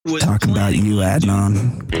was Talking about you,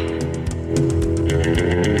 Adnan.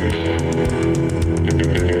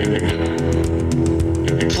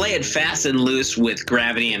 play it fast and loose with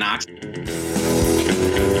gravity and oxygen.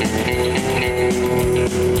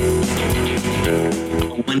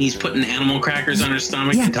 When he's putting animal crackers on her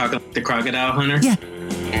stomach and talking like the crocodile hunter. Yeah.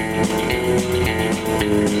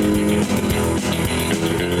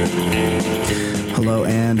 Hello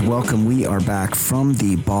and welcome. We are back from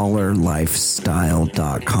the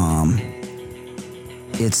ballerlifestyle.com.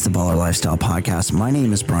 It's the Baller Lifestyle Podcast. My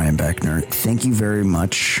name is Brian Beckner. Thank you very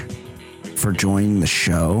much for joining the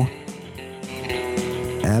show.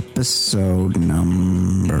 Episode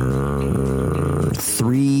number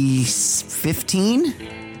 315?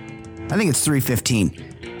 I think it's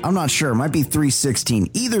 315. I'm not sure. It might be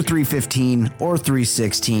 316. Either 315 or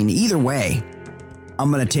 316. Either way,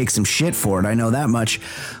 I'm going to take some shit for it. I know that much.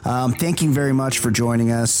 Thank you very much for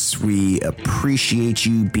joining us. We appreciate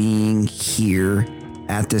you being here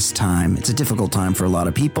at this time. It's a difficult time for a lot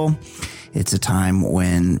of people. It's a time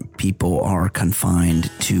when people are confined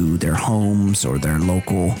to their homes or their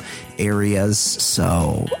local areas.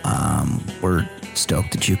 So we're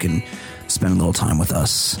stoked that you can spend a little time with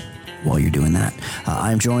us while you're doing that.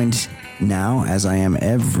 I'm joined now, as I am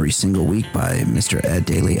every single week, by Mr. Ed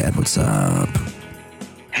Daly. Ed, what's up?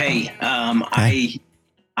 Hey,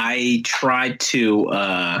 I tried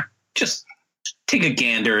to just take a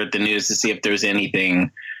gander at the news to see if there's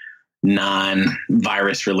anything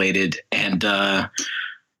non-virus related, and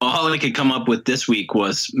all I could come up with this week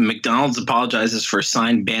was McDonald's apologizes for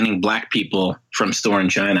sign banning black people from store in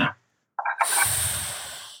China.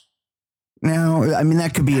 Now, I mean,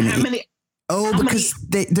 that could be because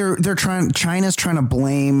they're trying. China's trying to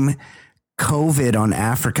blame COVID on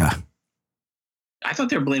Africa. I thought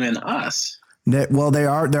they were blaming us. Well, they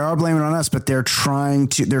are blaming on us, but they're trying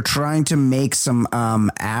to make some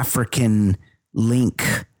African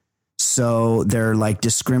link. So they're like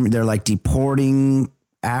they're like deporting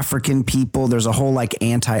African people. There's a whole like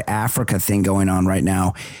anti-Africa thing going on right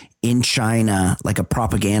now in China, like a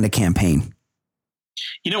propaganda campaign.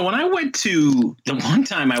 You know, when I went to the one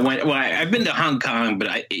time I've been to Hong Kong, but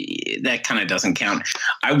that kind of doesn't count.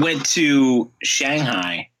 I went to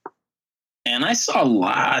Shanghai and I saw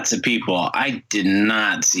lots of people. I did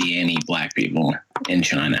not see any black people in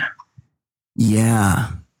China.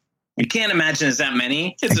 Yeah. You can't imagine it's that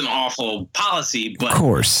many. It's an awful policy, but of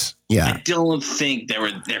course, yeah. I don't think there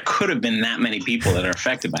could have been that many people that are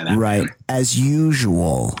affected by that. Right. As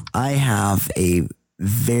usual, I have a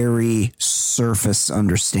very surface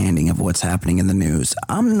understanding of what's happening in the news.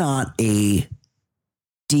 I'm not a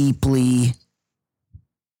deeply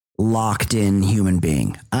locked in human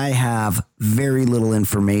being. I have very little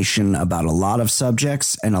information about a lot of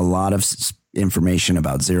subjects and a lot of information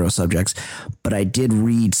about zero subjects, but I did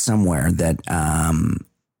read somewhere that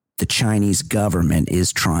the Chinese government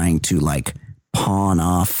is trying to like pawn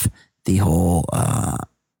off the whole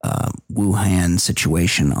Wuhan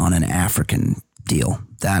situation on an African deal.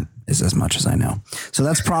 That is as much as I know. So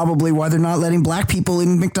that's probably why they're not letting black people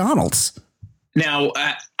in McDonald's. Now,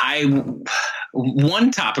 one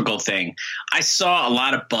topical thing, I saw a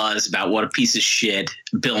lot of buzz about what a piece of shit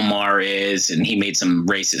Bill Maher is, and he made some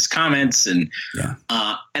racist comments, and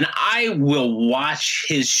I will watch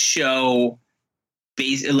his show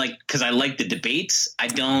because I like the debates. I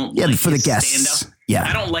don't like for the his guests. stand-up. Yeah,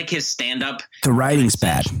 I don't like his stand-up. The writing's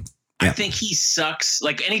bad. I think he sucks.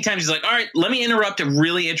 Like anytime he's like, all right, let me interrupt a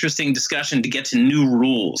really interesting discussion to get to new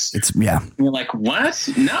rules. And you're like, what?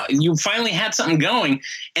 No, you finally had something going.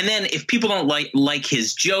 And then if people don't like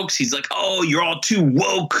his jokes, he's like, oh, you're all too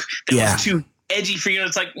woke. That was too edgy for you.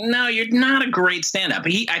 It's like, no, you're not a great stand-up.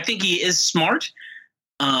 I think he is smart.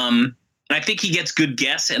 I think he gets good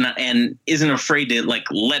guests and isn't afraid to like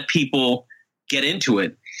let people get into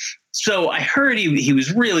it. So I heard he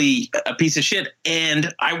was really a piece of shit,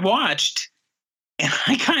 and I watched, and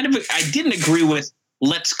I didn't agree with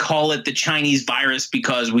let's call it the Chinese virus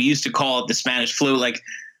because we used to call it the Spanish flu. Like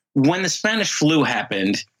when the Spanish flu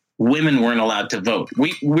happened, women weren't allowed to vote.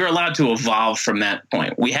 We're allowed to evolve from that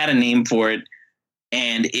point. We had a name for it,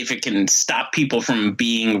 and if it can stop people from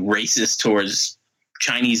being racist towards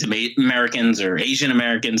Chinese Americans or Asian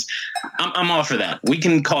Americans, I'm all for that. We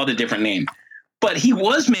can call it a different name. But he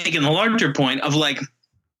was making the larger point of like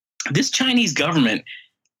this Chinese government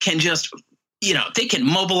can just, they can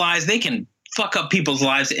mobilize, they can fuck up people's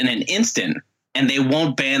lives in an instant and they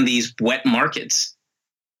won't ban these wet markets.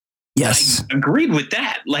 Yes. I agreed with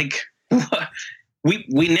that. Like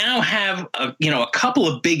we now have a couple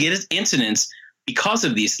of big incidents because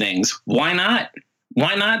of these things. Why not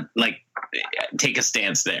like take a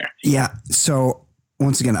stance there? Yeah. So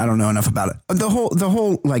once again, I don't know enough about it. The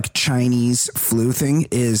whole like Chinese flu thing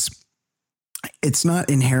it's not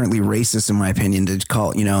inherently racist in my opinion to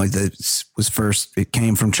call, it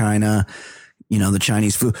came from China, the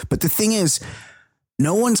Chinese flu. But the thing is,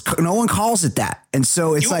 no one calls it that. And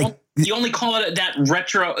so it's you only call it that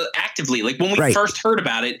retroactively. Like when we first heard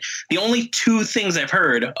about it, the only two things I've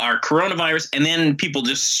heard are coronavirus, and then people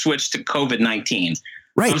just switched to COVID-19.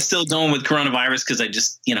 Right. I'm still going with coronavirus because I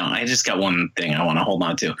just got one thing I want to hold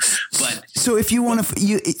on to. But so if you want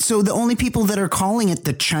so the only people that are calling it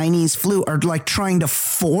the Chinese flu are like trying to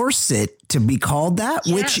force it to be called that,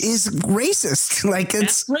 yes, which is racist. Like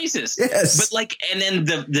that's racist. Yes. But like, and then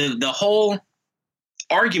the whole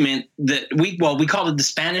argument that we called it the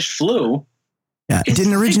Spanish flu. Yeah, it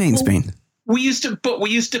didn't originate in Spain. We used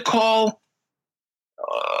to call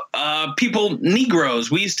people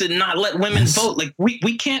Negroes. We used to not let women vote. Like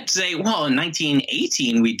we can't say, well, in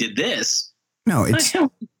 1918 we did this. No,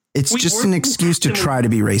 it's just an excuse to try to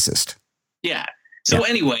be racist. Yeah. So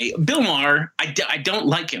anyway, Bill Maher, I don't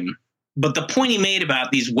like him, but the point he made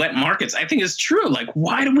about these wet markets, I think is true. Like,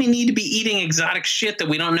 why do we need to be eating exotic shit that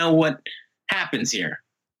we don't know what happens here?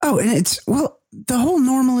 Oh, and the whole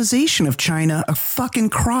normalization of China fucking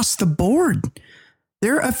across the board.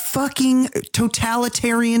 They're a fucking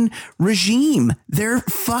totalitarian regime. They're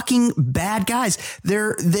fucking bad guys.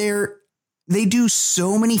 They do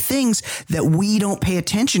so many things that we don't pay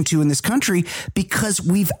attention to in this country because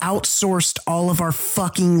we've outsourced all of our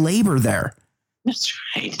fucking labor there. That's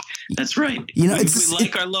right. That's right. We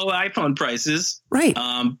like our low iPhone prices, right?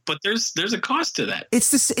 But there's a cost to that. It's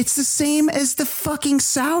the same as the fucking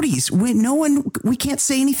Saudis. We can't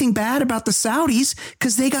say anything bad about the Saudis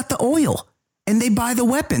because they got the oil. And they buy the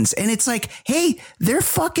weapons. And it's like, hey, they're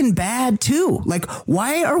fucking bad too. Like,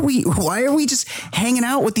 why are we just hanging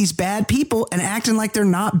out with these bad people and acting like they're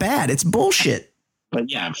not bad? It's bullshit.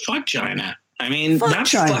 But yeah, fuck China. I mean, fuck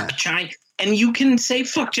China. And you can say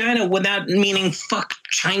fuck China without meaning fuck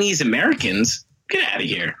Chinese Americans. Get out of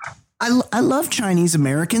here. I love Chinese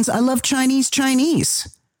Americans. I love Chinese.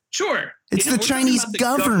 Sure. It's the Chinese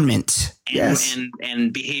government. Yes.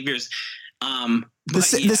 And behaviors.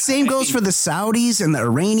 The same goes for the Saudis and the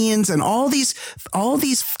Iranians and all these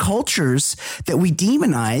cultures that we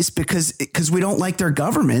demonize because we don't like their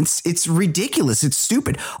governments. It's ridiculous. It's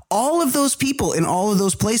stupid. All of those people in all of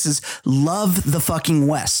those places love the fucking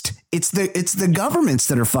West. It's the governments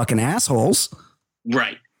that are fucking assholes.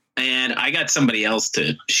 Right. And I got somebody else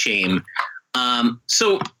to shame.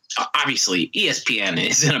 So obviously ESPN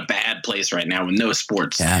is in a bad place right now with no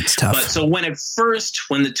sports. Yeah, it's tough. But so when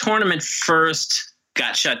the tournament first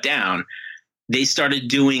got shut down, they started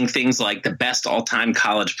doing things like the best all-time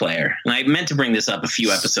college player. And I meant to bring this up a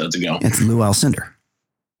few episodes ago. It's Lou Alcindor.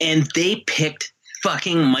 And they picked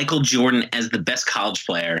fucking Michael Jordan as the best college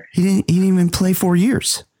player. He didn't even play 4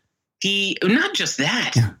 years. Not just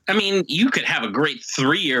that. Yeah. I mean, you could have a great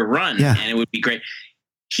 3-year run and it would be great.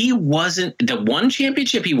 He wasn't the one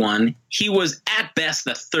championship he won. He was at best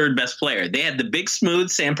the third best player. They had the big smooth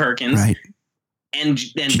Sam Perkins, right, and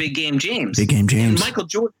Big Game James. Big Game James. And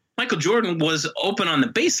Michael Jordan was open on the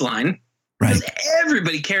baseline right, because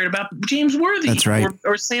everybody cared about James Worthy. That's right.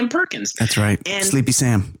 Or Sam Perkins. That's right. And Sleepy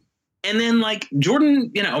Sam. And then like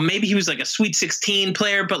Jordan, maybe he was like a Sweet 16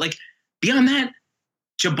 player, but like beyond that,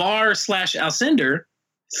 Jabbar / Alcindor.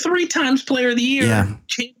 3 times player of the year,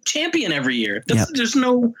 champion every year. There's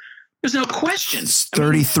no question. It's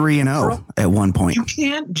 33-0 at one point. You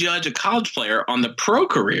can't judge a college player on the pro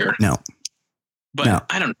career. No, but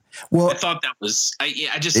I don't know. Well, I thought that was.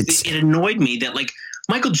 It annoyed me that like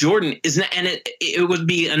Michael Jordan is not, and it would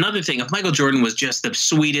be another thing if Michael Jordan was just the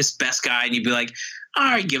sweetest, best guy, and you'd be like, all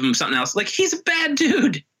right, give him something else. Like he's a bad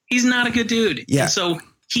dude. He's not a good dude. Yeah. And so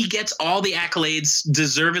he gets all the accolades,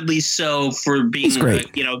 deservedly so, for being a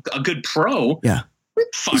good pro. Yeah,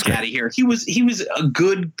 fuck out of here. He was a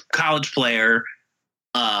good college player,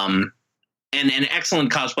 and an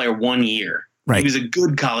excellent college player 1 year. Right, he was a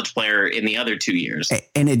good college player in the other 2 years.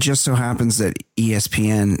 And it just so happens that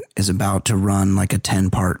ESPN is about to run like a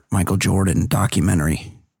 10-part Michael Jordan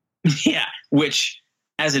documentary. Yeah, which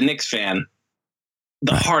as a Knicks fan,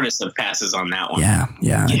 the hardest of passes on that one. Yeah.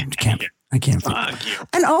 I can't.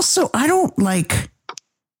 And also, I don't like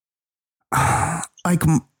I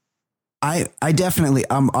definitely.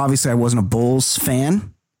 Obviously, I wasn't a Bulls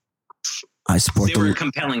fan. I support. They were a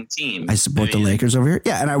compelling team. I support the Lakers over here.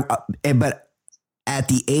 Yeah, but at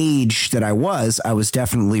the age that I was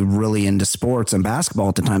definitely really into sports and basketball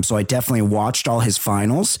at the time. So I definitely watched all his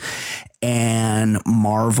finals and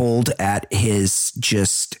marveled at his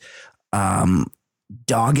just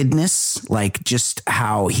doggedness, like just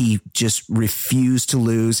how he just refused to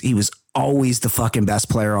lose. He was always the fucking best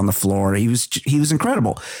player on the floor. He was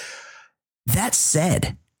incredible. That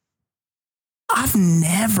said, I've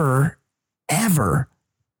never, ever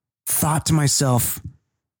thought to myself,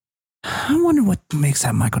 I wonder what makes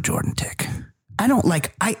that Michael Jordan tick. I don't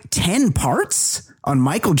 10 parts on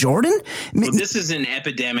Michael Jordan. Well, this is an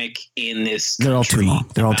epidemic in this country. They're all too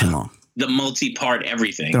long. They're all too long. The multi-part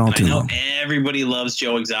everything. They're all too long. Everybody loves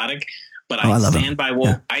Joe Exotic, but I stand by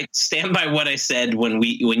what I said when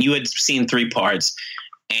you had seen 3 parts,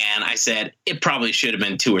 and I said it probably should have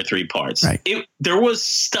been 2 or 3 parts. Right. There was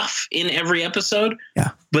stuff in every episode,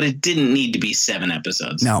 but it didn't need to be 7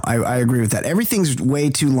 episodes. No, I agree with that. Everything's way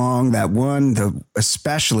too long. That one, the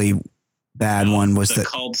especially bad one was the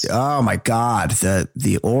cult. Oh my God,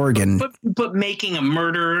 the Oregon. But making a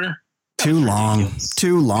murderer. Too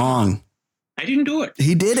long. I didn't do it.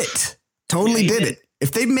 He did it. Totally did it.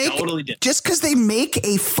 If they make just because they make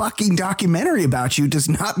a fucking documentary about you does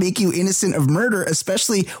not make you innocent of murder,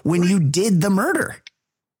 especially when you did the murder.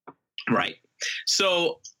 Right.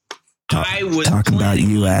 So I was talking about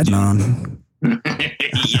you, Adnan.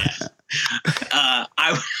 Yeah.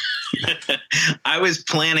 I was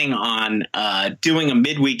planning on doing a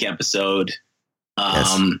midweek episode,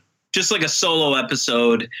 just like a solo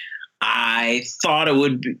episode. I thought it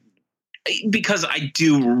would be, because I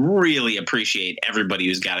do really appreciate everybody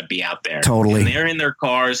who's got to be out there. Totally. And they're in their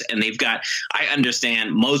cars and I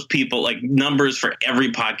understand most people, like numbers for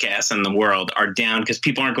every podcast in the world are down because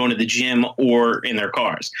people aren't going to the gym or in their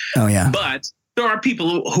cars. Oh yeah. But there are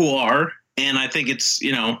people who are, and I think it's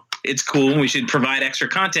cool. We should provide extra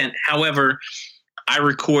content. However, I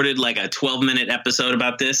recorded like a 12-minute episode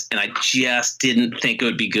about this, and I just didn't think it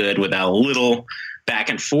would be good without a little back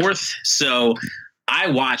and forth. So I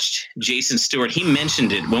watched Jason Stewart. He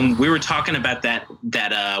mentioned it when we were talking about that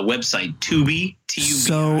website, Tubi.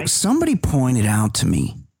 So somebody pointed out to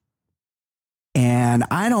me, and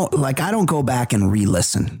I don't go back and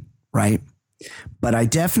re-listen, right? But I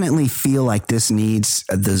definitely feel like this needs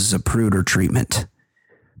the Zapruder treatment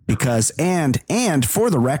because, and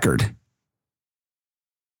for the record,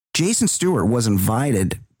 Jason Stewart was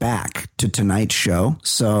invited back to tonight's show.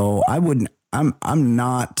 So I'm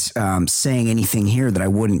not saying anything here that I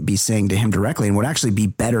wouldn't be saying to him directly, and would actually be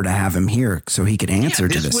better to have him here so he could answer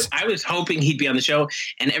to this. I was hoping he'd be on the show,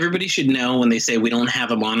 and everybody should know when they say we don't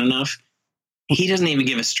have him on enough, he doesn't even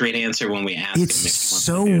give a straight answer when we ask him. It's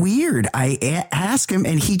so weird. I ask him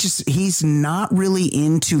and he's not really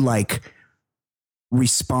into like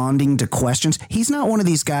responding to questions. He's not one of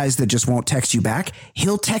these guys that just won't text you back.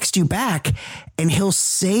 He'll text you back and he'll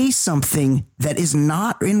say something that is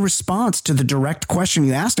not in response to the direct question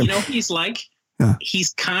you asked him. You know what he's like?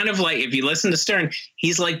 He's kind of like, if you listen to Stern,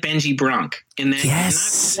 he's like Benji Bronk in that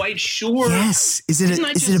yes. I'm not quite sure. Yes. Is it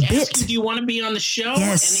a bit? Do you want to be on the show?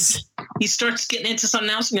 Yes. And he starts getting into something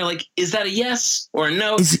else and you're like, is that a yes or a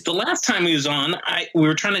no? The last time he was on, we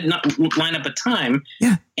were trying to not line up a time.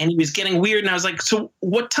 Yeah. And he was getting weird. And I was like, so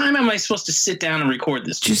what time am I supposed to sit down and record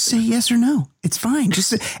this? Just say yes or no. It's fine.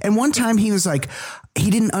 And one time he was like, he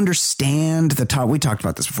didn't understand the top. We talked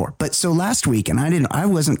about this before, but so last week, and I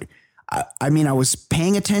was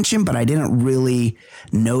paying attention, but I didn't really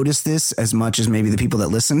notice this as much as maybe the people that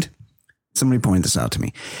listened. Somebody pointed this out to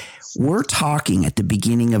me. We're talking at the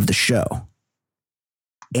beginning of the show,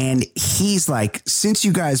 and he's like, since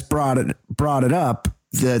you guys brought it up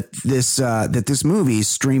that this movie is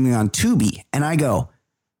streaming on Tubi, and I go,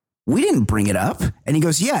 we didn't bring it up, and he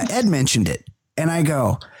goes, yeah, Ed mentioned it, and I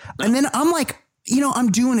go, and then I'm like,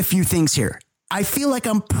 I'm doing a few things here. I feel like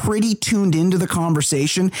I'm pretty tuned into the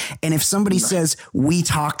conversation. And if somebody says we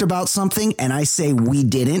talked about something and I say we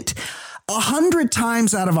didn't, 100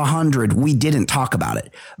 times out of 100, we didn't talk about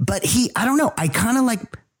it. But I don't know. I kind of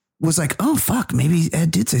was like, oh, fuck, maybe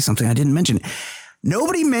Ed did say something I didn't mention.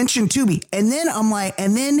 Nobody mentioned Tubi. And then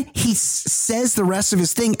and then he says the rest of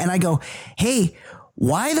his thing. And I go, hey,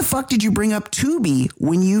 why the fuck did you bring up Tubi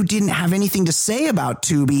when you didn't have anything to say about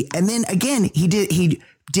Tubi? And then again, he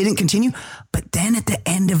didn't continue. But then at the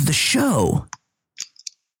end of the show,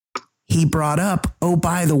 he brought up, oh,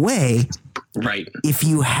 by the way, right, if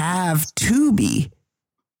you have Tubi,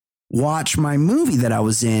 watch my movie that I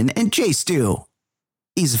was in. And Jay Stu,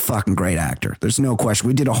 he's a fucking great actor. There's no question.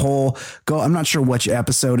 We did a whole I'm not sure which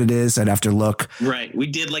episode it is. I'd have to look. Right. We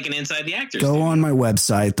did like an Inside the Actors. Go on my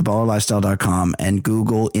website, theballerlifestyle.com, and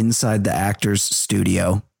Google Inside the Actors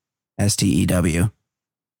Studio, STEW.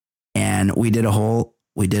 And we did a whole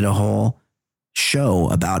show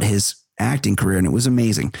about his acting career, and it was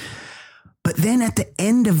amazing. But then at the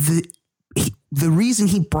end of the reason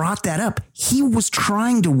he brought that up, he was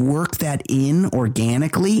trying to work that in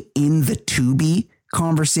organically in the Tubi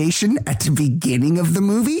conversation at the beginning of the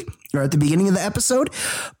movie or at the beginning of the episode.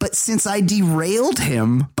 But since I derailed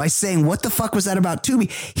him by saying, what the fuck was that about Tubi?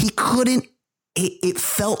 He couldn't, it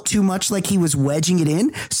felt too much like he was wedging it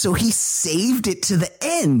in. So he saved it to the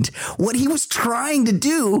end. What he was trying to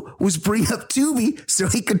do was bring up Tubi so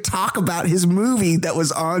he could talk about his movie that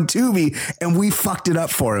was on Tubi, and we fucked it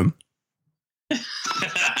up for him.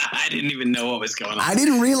 I didn't even know what was going on. I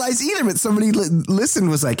didn't realize either, but somebody listened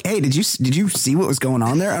was like, "Hey, did you see what was going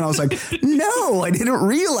on there?" And I was like, "No, I didn't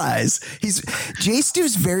realize." Jay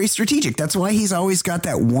Stu's very strategic. That's why he's always got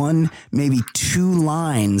that one, maybe two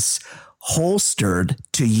lines holstered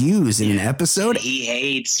to use in an episode. He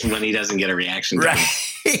hates when he doesn't get a reaction. Right.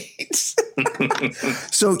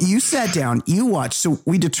 So you sat down, you watched. So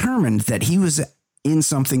we determined that he was in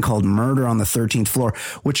something called Murder on the 13th Floor,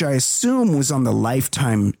 which I assume was on the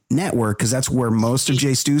Lifetime network because that's where most of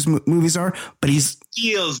Jay Stu's movies are. But he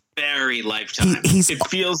feels very Lifetime. It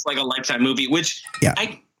feels like a Lifetime movie, which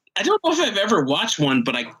I don't know if I've ever watched one,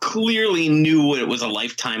 but I clearly knew it was a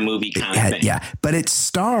Lifetime movie kind of thing. Yeah, but it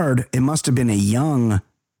must have been a young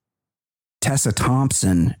Tessa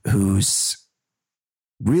Thompson who's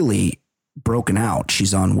really broken out.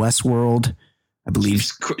 She's on Westworld, I believe.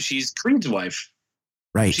 She's Creed's wife.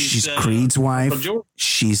 Right. She's Creed's wife.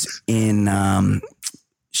 She's in the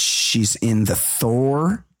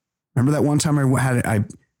Thor. Remember that one time I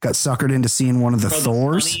got suckered into seeing one of the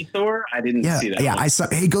Thors? The funny Thor? I didn't see that. Yeah, I saw.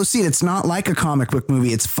 Hey, go see it. It's not like a comic book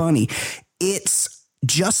movie. It's funny. It's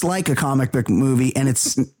just like a comic book movie, and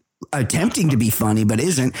it's attempting to be funny, but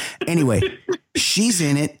isn't. Anyway, she's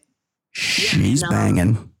in it. She's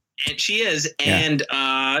banging. And she is. And,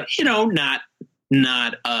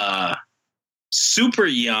 not super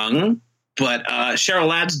young, but Cheryl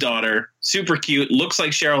Ladd's daughter, super cute, looks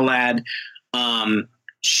like Cheryl Ladd.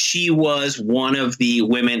 She was one of the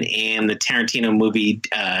women in the Tarantino movie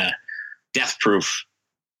Death Proof.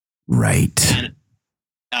 Right. And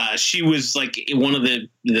she was like one of the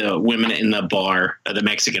women in the bar, the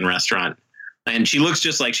Mexican restaurant. And she looks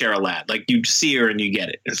just like Cheryl Ladd. Like you see her and you get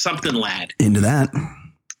it. It's something Ladd. Into that.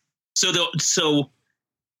 So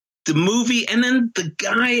the movie, and then the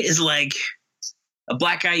guy is like a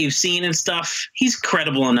black guy you've seen and stuff. He's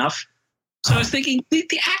credible enough. So I was thinking the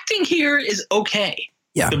acting here is okay.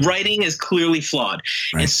 Yeah. The writing is clearly flawed.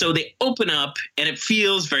 Right. And so they open up and it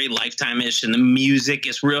feels very Lifetime-ish and the music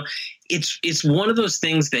is real. It's one of those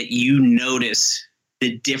things that you notice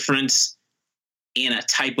the difference in a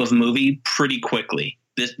type of movie pretty quickly.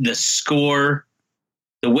 The score,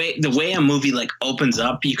 the way a movie like opens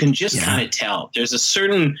up, you can just kind of tell there's a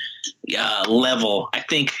certain level. I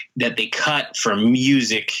think that they cut for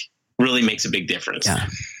music really makes a big difference. Yeah.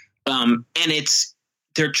 And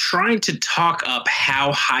they're trying to talk up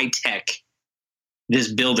how high tech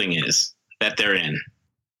this building is that they're in.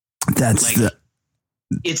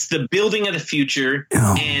 It's the building of the future.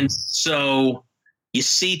 Oh. And so you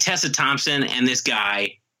see Tessa Thompson and this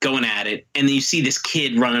guy going at it, and then you see this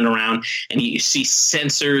kid running around, and you see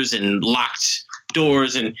sensors and locked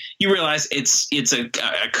doors, and you realize it's a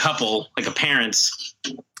couple, like a parents,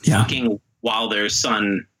 fucking while their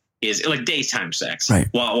son is like daytime sex, right?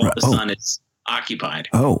 While the son is occupied.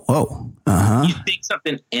 You think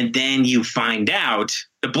something, and then you find out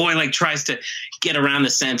the boy like tries to get around the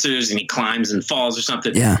sensors, and he climbs and falls or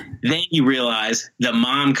something. Yeah. Then you realize the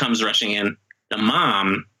mom comes rushing in. The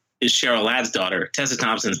mom is Cheryl Ladd's daughter. Tessa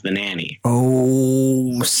Thompson's the nanny.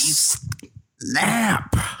 Oh,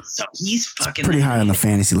 snap. So he's fucking pretty high on the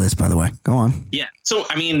fantasy list, by the way. Go on. Yeah. So,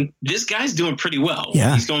 I mean, this guy's doing pretty well.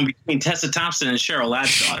 Yeah. He's going between Tessa Thompson and Cheryl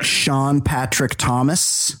Ladd's daughter. Sean Patrick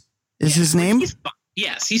Thomas is his name? He's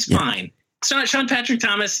fine. Sean Patrick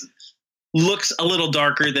Thomas looks a little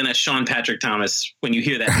darker than a Sean Patrick Thomas. When you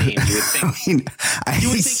hear that name, you would think you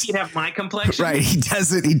would think he'd have my complexion. Right. He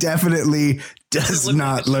doesn't. He definitely does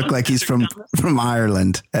not look like he's from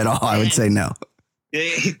Ireland at all. I would say no.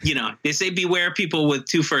 They say beware people with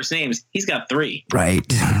two first names. He's got three. Right.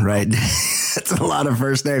 That's a lot of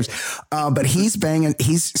first names. But he's banging.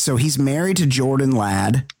 He's married to Jordan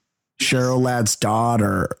Ladd, Cheryl Ladd's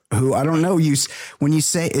daughter, who I don't know. When you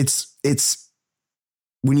say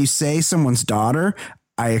when you say someone's daughter,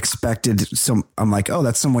 I expected I'm like, oh,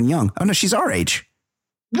 that's someone young. Oh no, she's our age.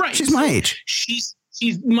 Right. She's my age. She's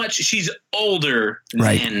older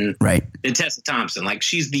than Tessa Thompson. Like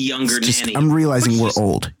she's the younger nanny. I'm realizing we're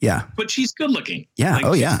old. Yeah. But she's good looking. Yeah.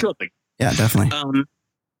 Like, yeah. Yeah, definitely.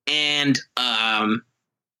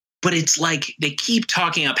 But it's like they keep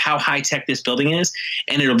talking up how high tech this building is,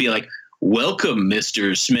 and it'll be like, welcome,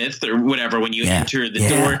 Mr. Smith, or whatever, when you enter the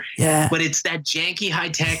door. Yeah. But it's that janky high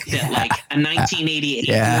tech that like a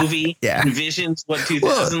 1988 movie envisions what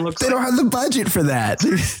 2000 looks like. They don't have the budget for that.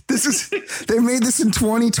 They made this in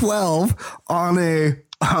 2012 on a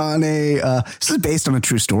this is based on a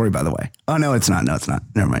true story, by the way. Oh, no, it's not.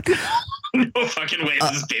 Never mind. No fucking way.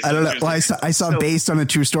 This is based I don't know. Well, I saw based on a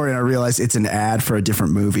true story and I realized it's an ad for a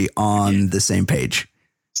different movie on the same page.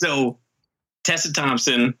 So Tessa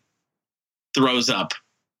Thompson throws up.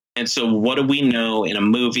 And so what do we know in a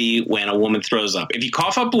movie when a woman throws up? If you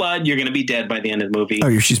cough up blood, you're going to be dead by the end of the movie.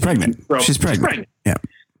 Oh, she's pregnant. She's pregnant. Yeah.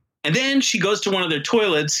 And then she goes to one of their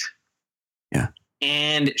toilets. Yeah.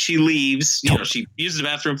 And she leaves. You know, she uses the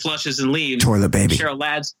bathroom, flushes, and leaves. Toilet baby. Cheryl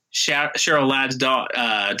Ladd's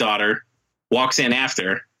daughter walks in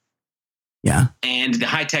after. Yeah. And the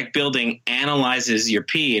high-tech building analyzes your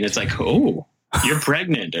pee, and it's like, oh, you're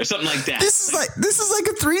pregnant or something like that. This is like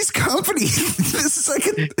a Three's Company. This is like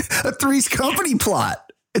a Three's Company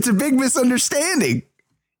plot. It's a big misunderstanding.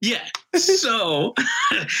 Yeah. So,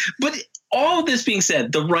 but all this being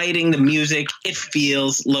said, the writing, the music, it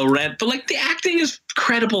feels low rent, but like the acting is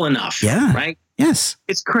credible enough. Yeah. Right? Yes.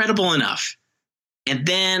 It's credible enough. And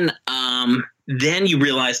then you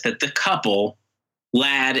realize that the couple,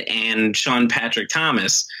 Ladd and Sean Patrick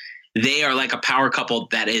Thomas, they are like a power couple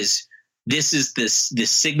that is, this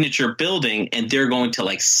signature building, and they're going to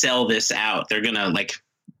like sell this out. They're going to like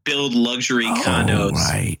build luxury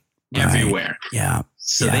condos everywhere. Yeah.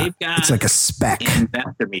 So they've got, it's like a spec. An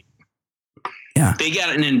investor meeting. Yeah. They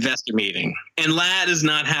got an investor meeting, and Ladd is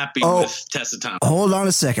not happy with Tessa Thompson. Hold on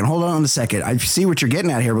a second. I see what you're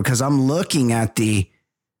getting at here, because I'm looking at the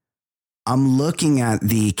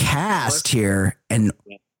cast here, and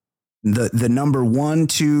the number 1,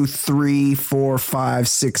 2, 3, 4, 5,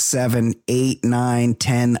 6, 7, 8, 9,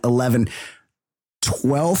 10, 11,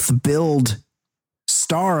 12th build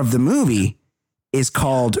star of the movie is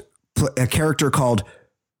called a character called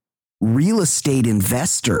Real Estate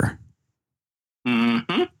Investor.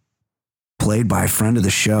 Mm-hmm. Played by a friend of the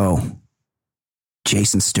show,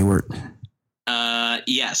 Jason Stewart.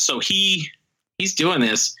 Yeah. So he's doing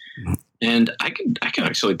this, and I could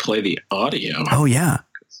actually play the audio. Oh yeah.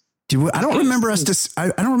 I don't remember us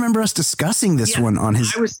discussing this one on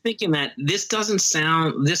his. I was thinking that this doesn't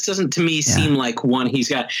to me seem like one he's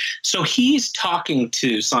got. So he's talking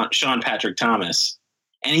to Sean Patrick Thomas,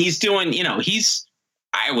 and he's doing,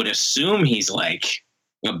 I would assume he's like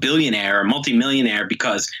a billionaire or multimillionaire,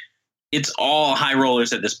 because it's all high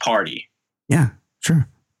rollers at this party. Yeah, sure.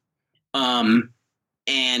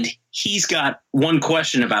 And he's got one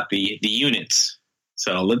question about the units.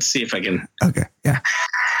 So let's see if I can. Okay. Yeah.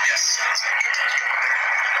 Yes.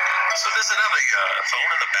 So does it have a phone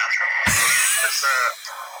in the bathroom? Because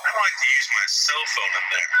I don't like to use my cell phone in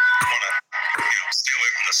there. I want to, stay away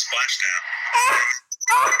from the splashdown.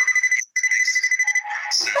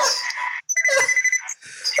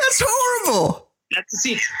 That's horrible.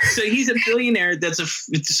 So he's a billionaire.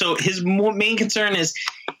 So his main concern is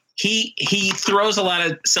he throws a lot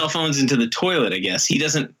of cell phones into the toilet. I guess he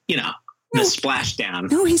doesn't, the splashdown.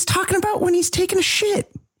 No, he's talking about when he's taking a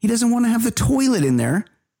shit. He doesn't want to have the toilet in there.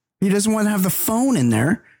 He doesn't want to have the phone in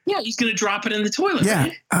there. Yeah, he's going to drop it in the toilet. Yeah,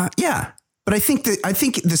 right? yeah. But I think the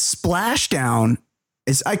splashdown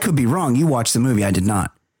is. I could be wrong. You watched the movie. I did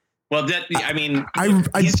not. Well,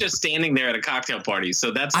 he's just standing there at a cocktail party.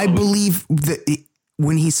 So that's. I believe that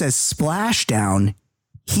when he says splashdown,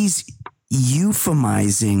 he's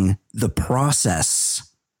euphemizing the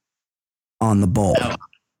process on the bowl. Oh.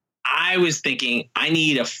 I was thinking I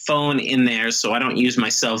need a phone in there so I don't use my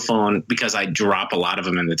cell phone because I drop a lot of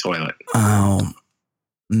them in the toilet. Oh,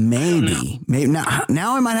 maybe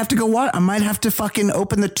now I might have to go. I might have to fucking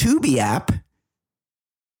open the Tubi app.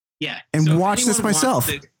 Yeah, and watch this myself.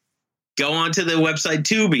 Go onto the website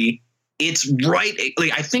Tubi. It's right.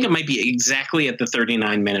 Like, I think it might be exactly at the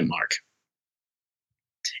 39-minute mark.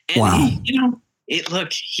 And wow.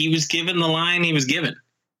 He was given the line he was given.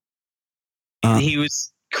 And he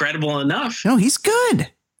was credible enough. No, he's good.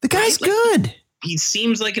 The guy's good. He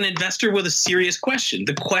seems like an investor with a serious question.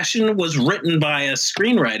 The question was written by a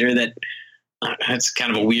screenwriter that's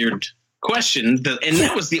kind of a weird question.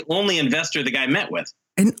 That was the only investor the guy met with.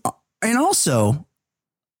 And also,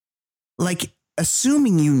 like,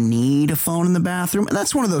 assuming you need a phone in the bathroom, and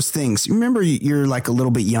that's one of those things. You remember, you're like a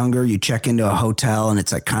little bit younger, you check into a hotel and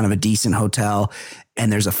it's like kind of a decent hotel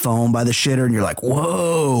and there's a phone by the shitter and you're like,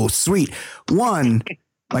 whoa, sweet. One,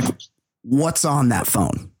 like, what's on that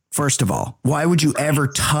phone? First of all, why would you ever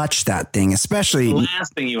touch that thing? Especially the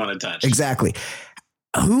last thing you want to touch. Exactly.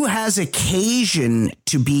 Who has occasion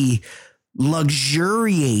to be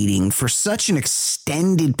luxuriating for such an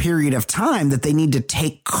extended period of time that they need to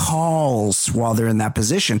take calls while they're in that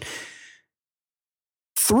position.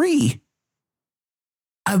 3,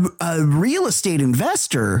 a real estate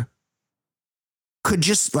investor could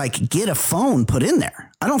just like get a phone put in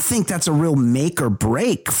there. I don't think that's a real make or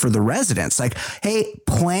break for the residents. Like, hey,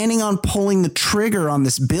 planning on pulling the trigger on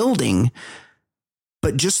this building,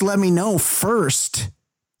 but just let me know first.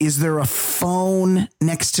 Is there a phone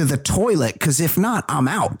next to the toilet? Because if not, I'm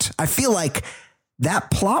out. I feel like that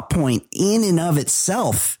plot point in and of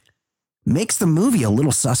itself makes the movie a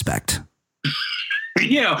little suspect.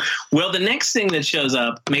 Yeah. Well, the next thing that shows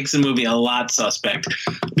up makes the movie a lot suspect,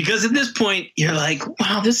 because at this point you're like,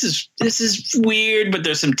 wow, this is weird, but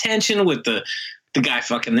there's some tension with the guy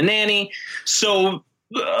fucking the nanny. So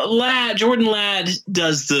Jordan Ladd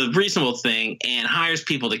does the reasonable thing and hires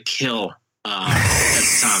people to kill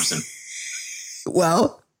Tessa Thompson.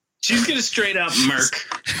 Well, she's gonna straight up murk.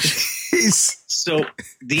 So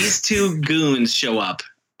these 2 goons show up,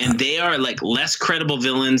 and they are like less credible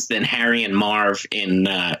villains than Harry and Marv in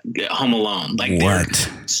Home Alone. Like, they're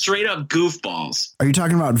straight up goofballs. Are you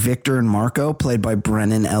talking about Victor and Marco, played by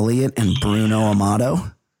Brennan Elliott and Bruno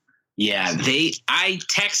Amato? Yeah, I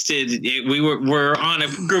texted. We're on a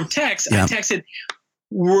group text. Yeah. I texted,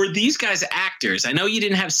 were these guys actors? I know you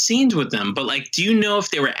didn't have scenes with them, but like, do you know if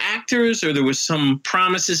they were actors or there was some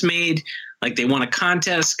promises made, like they won a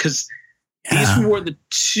contest? Because these were the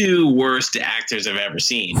 2 worst actors I've ever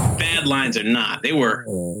seen. Bad lines or not, they were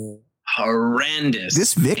horrendous.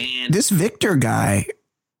 This Victor guy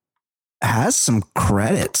has some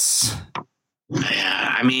credits.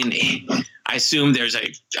 Yeah, I mean, I assume there's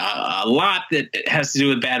a lot that has to do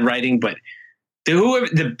with bad writing, but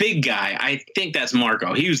the big guy, I think that's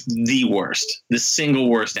Marco. He was the worst, the single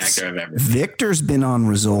worst actor I've ever seen. Victor's been on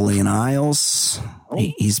Rizzoli and Isles.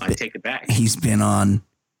 I take it back. He's been on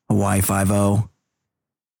Hawaii Five-0.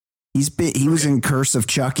 He was in Curse of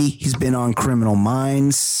Chucky. He's been on Criminal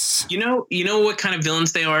Minds. You know what kind of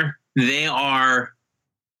villains they are? They are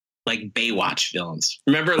like Baywatch villains.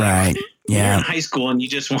 Remember, like, you're in high school and you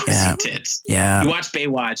just want to see tits. Yeah. You watch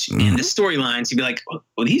Baywatch and the storylines, you'd be like,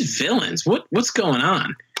 oh, these villains, what's going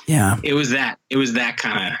on? Yeah. It was that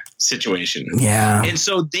kind of situation. Yeah. And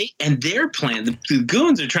so their plan, the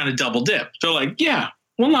goons are trying to double dip. They're like, yeah,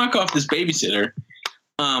 we'll knock off this babysitter.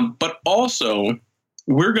 But also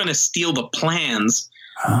we're going to steal the plans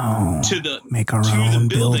to make our own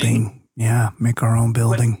building. Yeah. Make our own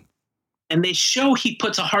building. And they show he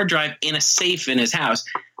puts a hard drive in a safe in his house.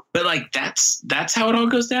 But like, that's how it all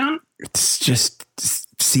goes down. It's just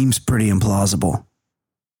seems pretty implausible.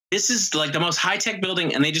 This is like the most high-tech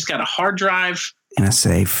building, and they just got a hard drive in a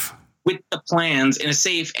safe with the plans in a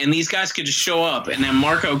safe. And these guys could just show up, and then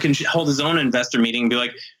Marco can hold his own investor meeting and be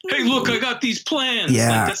like, hey, look, I got these plans. Yeah.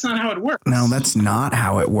 Like, that's not how it works. No, that's not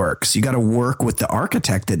how it works. You got to work with the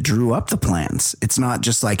architect that drew up the plans. It's not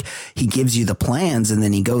just like he gives you the plans and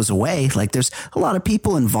then he goes away. Like, there's a lot of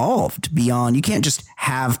people involved beyond. You can't just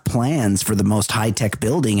have plans for the most high-tech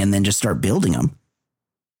building and then just start building them.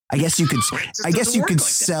 I guess you could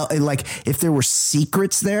sell, like, if there were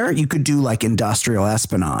secrets there, you could do like industrial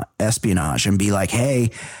espionage and be like,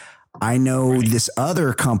 hey, I know this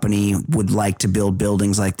other company would like to build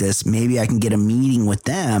buildings like this. Maybe I can get a meeting with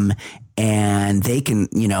them and they can,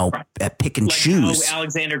 pick and choose. How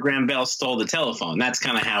Alexander Graham Bell stole the telephone. That's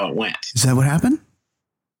kind of how it went. Is that what happened?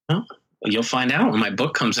 Well, you'll find out when my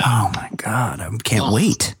book comes out. Oh my God. I can't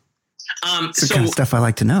wait. It's the kind of stuff I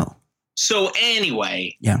like to know. So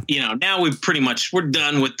anyway, now we're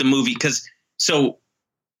done with the movie, because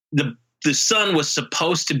the son was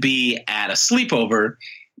supposed to be at a sleepover,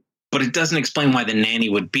 but it doesn't explain why the nanny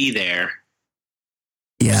would be there.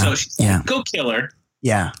 Yeah. So she's like, go kill her.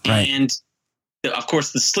 Yeah. Right. And of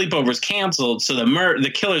course the sleepover is canceled. So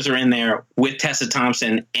the killers are in there with Tessa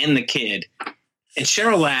Thompson and the kid. And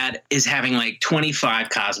Cheryl Ladd is having like 25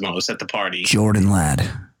 Cosmos at the party. Jordan Ladd.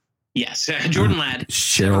 Yes, Jordan Ladd.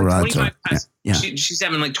 Cheryl Ladd. Yeah. She's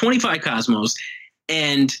having like 25 Cosmos,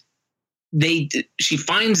 and she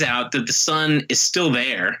finds out that the son is still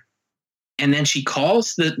there, and then she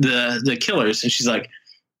calls the killers, and she's like,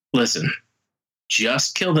 "Listen,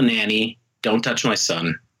 just kill the nanny. Don't touch my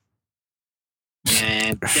son."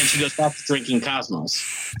 And then she goes back to drinking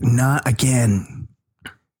Cosmos. Not again.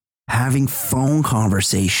 Having phone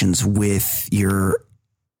conversations with your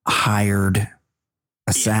hired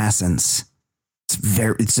assassins.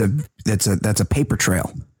 That's a paper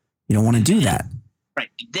trail. You don't want to do that. Right.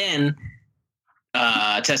 Then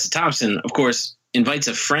Tessa Thompson, of course, invites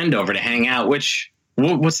a friend over to hang out, which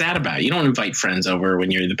what's that about? You don't invite friends over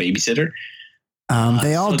when you're the babysitter.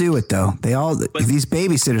 They all do it though. These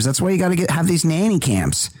babysitters. That's why you got to have these nanny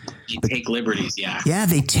cams. You take liberties, yeah. Yeah,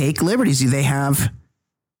 they take liberties. They have.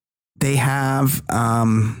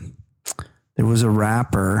 There was a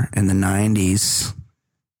rapper in the 90s.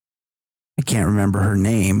 I can't remember her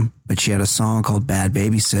name, but she had a song called "Bad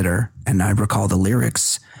Babysitter," and I recall the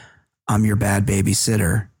lyrics. I'm your bad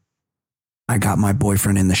babysitter. I got my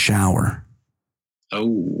boyfriend in the shower.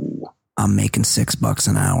 Oh, I'm making $6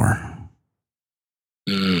 an hour.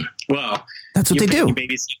 Well, that's what they do.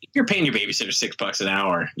 You're paying your babysitter $6 an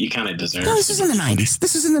hour. You kind of deserve. No, this is in the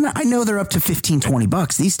 90s. I know they're up to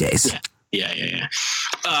 $15-$20 these days. Yeah.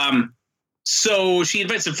 So she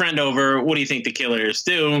invites a friend over. What do you think the killers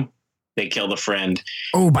do? They kill the friend.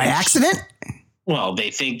 Oh, by accident? Well,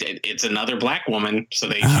 they think that it's another black woman, so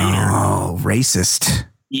they shoot her. Oh, racist.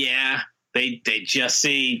 Yeah. They just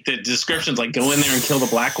see the descriptions like go in there and kill the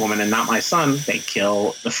black woman and not my son. They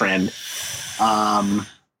kill the friend.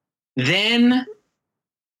 Then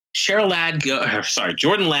Jordan Ladd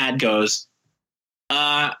goes,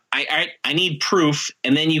 I need proof,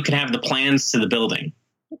 and then you can have the plans to the building.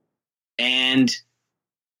 And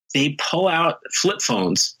they pull out flip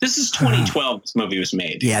phones. This is 2012. This movie was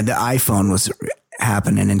made. Yeah, the iPhone was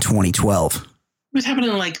happening in 2012. It was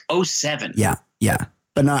happening in like 2007. Yeah.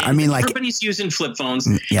 But not, I mean, like everybody's using flip phones.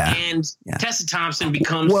 Yeah. And Tessa Thompson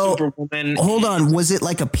becomes Superwoman. Hold on. Was it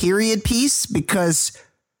like a period piece? Because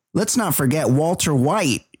let's not forget Walter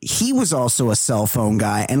White. He was also a cell phone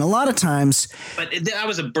guy. And a lot of times. But that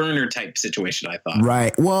was a burner type situation, I thought.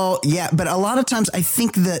 Right. Well, yeah. But a lot of times I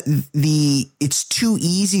think that it's too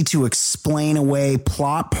easy to explain away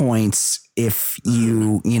plot points if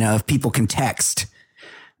if people can text.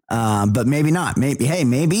 But maybe not.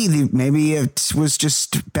 Maybe it was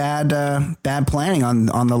just bad planning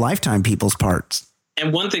on the Lifetime people's parts.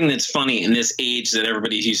 And one thing that's funny in this age that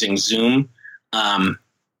everybody's using Zoom,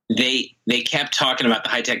 they kept talking about the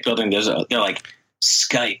high tech building. They're like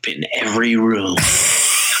Skype in every room.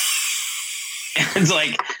 And it's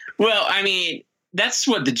like, well, I mean, that's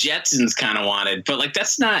what the Jetsons kind of wanted, but like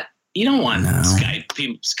that's not. You don't want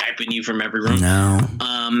people Skyping you from every room. No.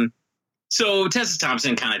 So Tessa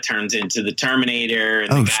Thompson kind of turns into the Terminator,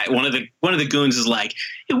 and the guy, one of the goons is like,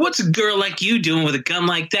 hey, "What's a girl like you doing with a gun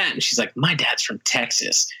like that?" And she's like, "My dad's from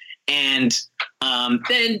Texas." And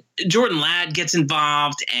then Jordan Ladd gets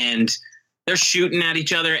involved, and they're shooting at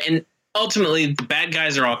each other. And ultimately, the bad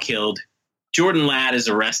guys are all killed. Jordan Ladd is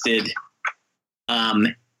arrested,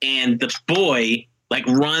 and the boy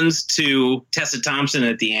runs to Tessa Thompson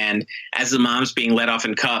at the end as the mom's being let off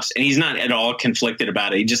in cuffs, and he's not at all conflicted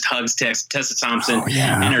about it. He just hugs Tessa Thompson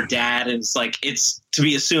and her dad, and it's to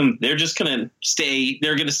be assumed they're just gonna stay.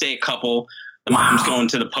 They're gonna stay a couple. The mom's going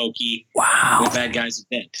to the pokey. Wow, the bad guys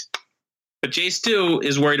event. But Jay Stu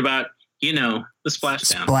is worried about the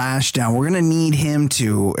splashdown. Splashdown. We're gonna need him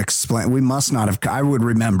to explain. We must not have. I would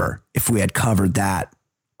remember if we had covered that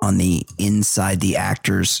on the Inside the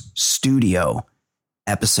Actors Studio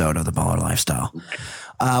episode of the Baller Lifestyle.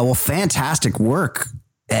 Well, fantastic work,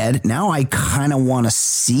 Ed. Now I kind of want to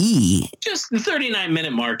see. Just the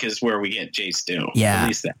 39-minute mark is where we get Jay Stu. Yeah. At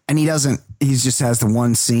least that. And he just has the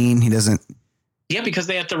one scene. He doesn't. Yeah, because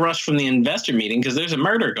they have to rush from the investor meeting because there's a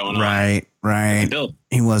murder going on. Right.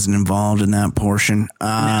 He wasn't involved in that portion.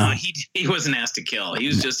 No, he wasn't asked to kill. He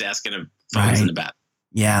was just asking if phones in the bath.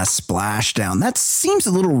 Yeah, splashdown. That seems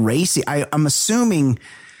a little racy. I'm assuming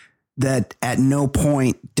that at no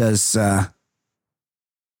point does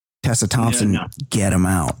Tessa Thompson get him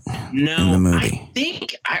out in the movie. I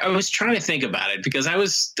think I was trying to think about it because I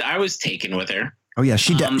was taken with her. Oh yeah,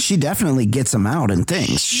 she definitely gets him out in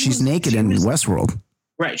things. She's naked in Westworld.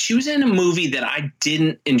 Right. She was in a movie that I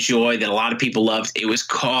didn't enjoy that a lot of people loved. It was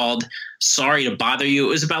called Sorry to Bother You. It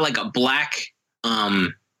was about like a black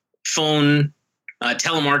phone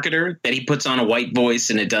telemarketer that he puts on a white voice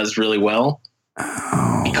and it does really well.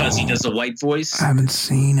 Oh, because he does a white voice. I haven't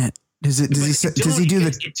seen it. Does he do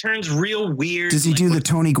the? It turns real weird. Does he do the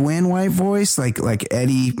Tony Gwynn white voice, like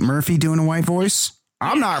Eddie Murphy doing a white voice?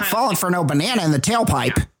 I'm not falling for no banana in the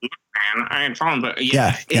tailpipe. Man, I ain't falling, but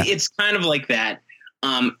it's kind of like that.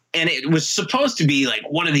 And it was supposed to be like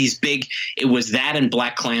one of these big. It was that and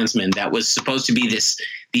Black Klansman that was supposed to be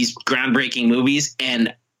these groundbreaking movies,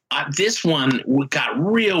 and this one got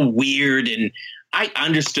real weird. And I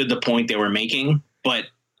understood the point they were making, but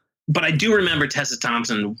I do remember Tessa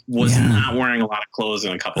Thompson was not wearing a lot of clothes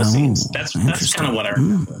in a couple of scenes. That's kind of what I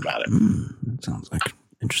remember about it. That sounds like an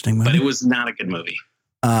interesting movie. But it was not a good movie.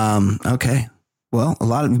 Okay. Well,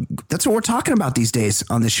 that's what we're talking about these days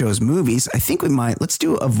on this show is movies. I think let's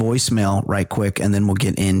do a voicemail right quick, and then we'll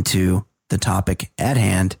get into the topic at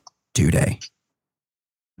hand today.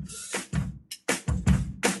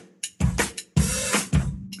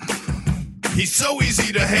 He's so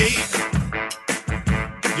easy to hate.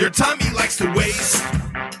 Your time he likes to waste.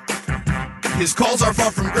 His calls are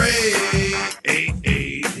far from great.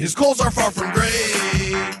 His calls are far from great.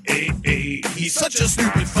 He's such a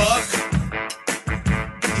stupid fuck.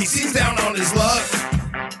 He seems down on his luck.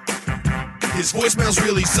 His voicemails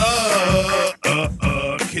really suck.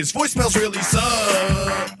 His voicemails really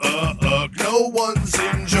suck. No one's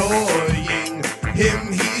enjoying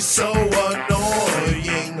him. He's so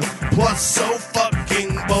annoying. Plus so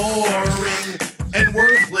fucking boring and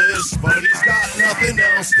worthless. But he's got nothing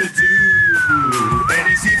else to do. And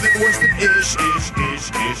he's even worse than ish.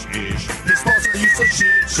 His thoughts are useless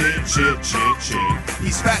shit.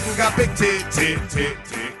 He's fat and got big tits.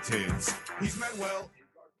 He's Manuel.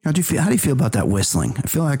 How do you feel about that whistling? I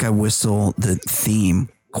feel like I whistle the theme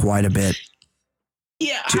quite a bit.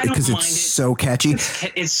 Yeah, I don't mind it. Because it's so catchy.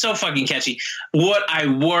 It's so fucking catchy. What I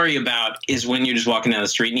worry about is when you're just walking down the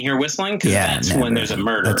street and you hear whistling, because that's when there's a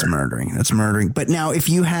murder. That's murdering. But now, if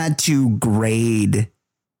you had to grade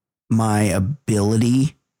my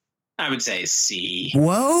ability, I would say C.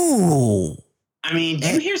 Whoa. I mean,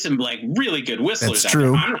 you hear some like really good whistlers. That's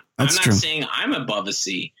true. I'm not saying I'm above a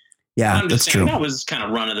C. Yeah, I'm just that's saying true. that was kind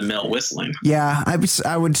of run of the mill whistling. Yeah, I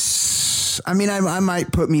would. I mean, I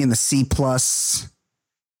might put me in the C plus,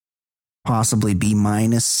 possibly B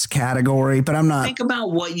minus category, but I'm not. Think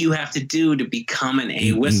about what you have to do to become an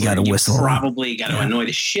A whistler. You got to whistle. Probably got to annoy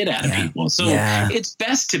the shit out of people. So it's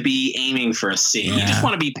best to be aiming for a C. You just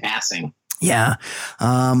want to be passing. Yeah.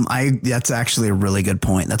 That's actually a really good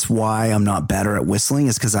point. That's why I'm not better at whistling,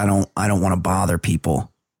 is because I don't want to bother people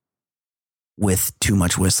with too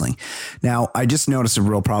much whistling. Now, I just noticed a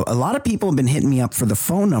real problem. A lot of people have been hitting me up for the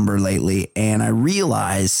phone number lately, and I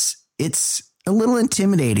realize it's a little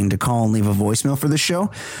intimidating to call and leave a voicemail for the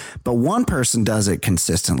show, but one person does it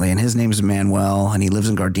consistently, and his name is Manuel, and he lives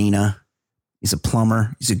in Gardena. He's a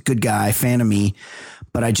plumber. He's a good guy, fan of me.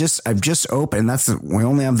 But I've just opened. We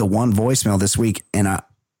only have the one voicemail this week, and I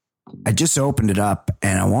just opened it up,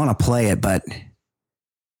 and I want to play it, but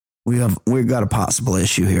we've got a possible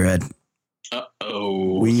issue here, Ed.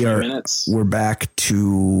 We're back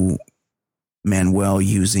to Manuel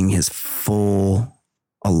using his full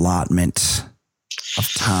allotment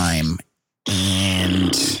of time,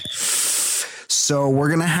 and so I'm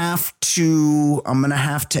gonna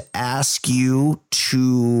have to ask you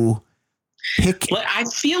to pick. I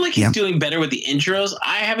feel like he's doing better with the intros.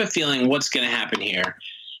 I have a feeling what's going to happen here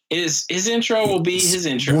is his intro will be his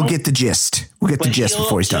intro. We'll get the gist.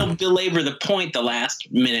 Before he's done. He'll belabor the point the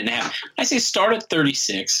last minute and a half. I say start at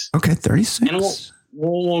 36. Okay, 36. And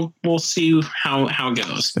we'll see how it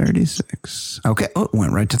goes. 36. Okay. Oh, it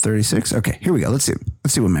went right to 36. Okay, here we go. Let's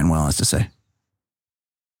see what Manuel has to say.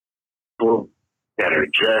 That are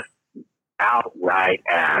just outright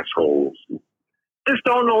assholes. Just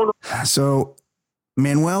don't know. So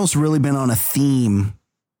Manuel's really been on a theme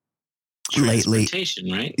lately.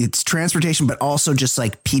 Transportation, right? It's transportation, but also just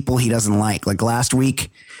like people he doesn't like. Like last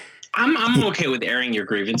week, I'm okay with airing your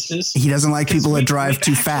grievances. He doesn't like people that drive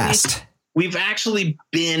too fast. We've actually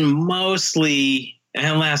been mostly,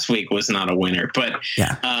 and last week was not a winner, but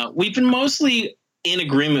we've been mostly in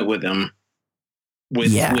agreement with him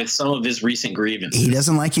with some of his recent grievances. He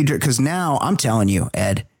doesn't like you because now I'm telling you,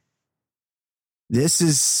 Ed, this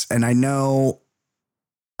is, and I know,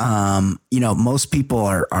 most people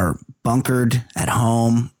are bunkered at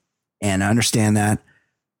home, and I understand that,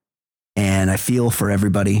 and I feel for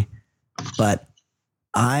everybody, but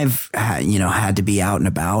I've had to be out and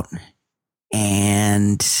about,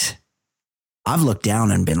 and I've looked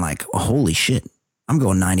down and been like, oh, holy shit, I'm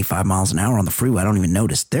going 95 miles an hour on the freeway. I don't even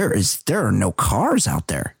notice. There are no cars out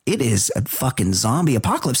there. It is a fucking zombie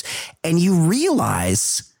apocalypse. And you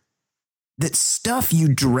realize that stuff you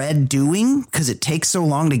dread doing because it takes so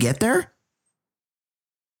long to get there,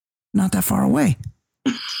 not that far away.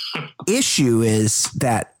 Issue is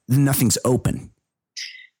that nothing's open.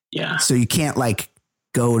 Yeah. So you can't like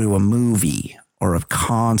go to a movie or a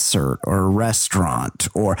concert or a restaurant,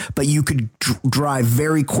 but you could drive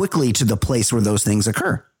very quickly to the place where those things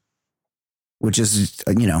occur, which is,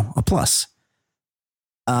 a plus.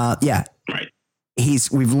 Yeah. Right.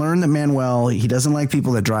 We've learned that Manuel, he doesn't like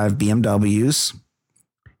people that drive BMWs.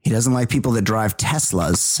 He doesn't like people that drive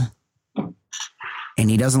Teslas. And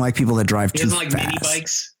he doesn't like people that drive too fast. He doesn't like mini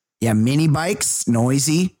bikes. Yeah, mini bikes,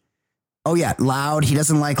 noisy. Oh yeah, loud. He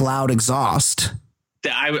doesn't like loud exhaust.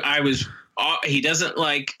 He doesn't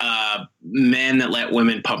like men that let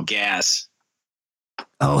women pump gas.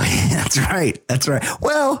 Oh, that's right. That's right.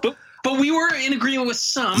 Well, But we were in agreement with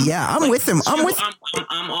some. Yeah, I'm with him.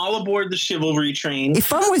 I'm all aboard the chivalry train.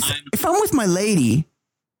 If I'm with my lady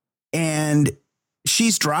and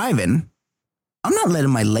she's driving, I'm not letting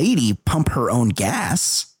my lady pump her own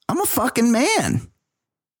gas. I'm a fucking man.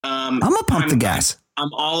 I'm gonna pump the gas.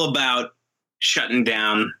 I'm all about shutting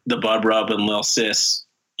down the Bub Rub and Lil Sis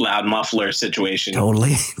loud muffler situation.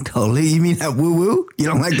 Totally. You mean that woo woo? You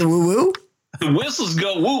don't like the woo woo? The whistles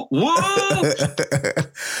go woo woo.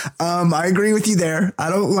 I agree with you there. I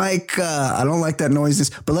don't like that noises.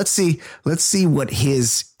 But let's see what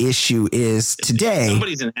his issue is today.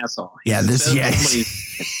 Somebody's an asshole. Yeah,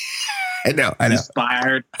 I know. He's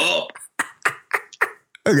fired up.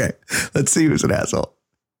 Okay, let's see who's an asshole.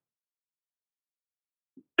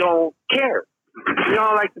 Don't care.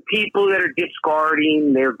 Like the people that are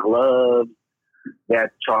discarding their gloves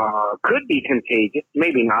that could be contagious,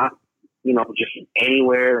 maybe not. Just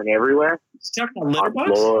anywhere and everywhere.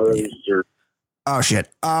 Oh shit!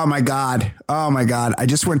 Oh my god! I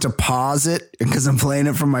just went to pause it because I'm playing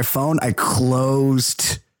it from my phone. I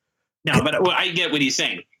closed. No, but I get what he's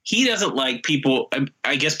saying. He doesn't like people.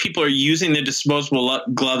 I guess people are using the disposable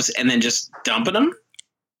gloves and then just dumping them.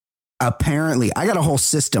 Apparently, I got a whole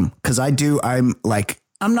system because I'm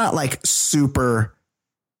not like super.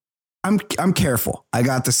 I'm careful. I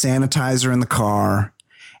got the sanitizer in the car,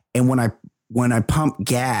 and when I pump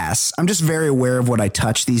gas, I'm just very aware of what I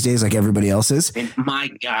touch these days, like everybody else is. And my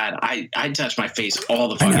God, I touch my face all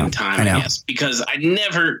the fucking time. I guess because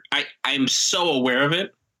I'm so aware of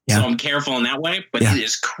it. Yeah. So I'm careful in that way, but it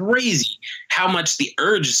is crazy how much the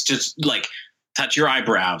urge is just like touch your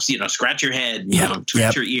eyebrows, scratch your head,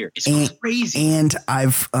 twitch your ear. It's crazy. And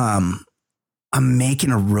I'm making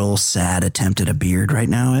a real sad attempt at a beard right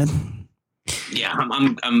now, Ed. Yeah,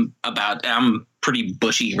 I'm pretty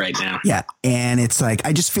bushy right now. Yeah. And it's like,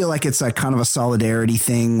 I just feel like it's like kind of a solidarity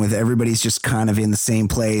thing with everybody's just kind of in the same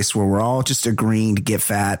place where we're all just agreeing to get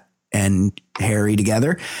fat and hairy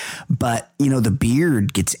together. But, the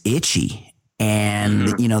beard gets itchy and,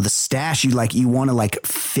 the stash, you want to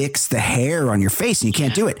fix the hair on your face and you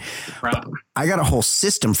can't do it. But I got a whole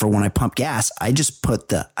system for when I pump gas. I just put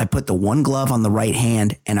the one glove on the right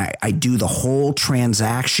hand and I do the whole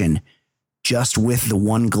transaction just with the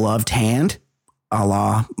one gloved hand, a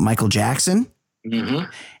la Michael Jackson. Mm-hmm.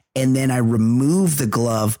 And then I remove the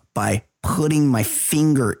glove by putting my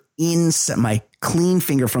finger inside, my clean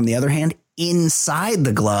finger from the other hand inside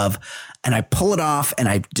the glove, and I pull it off and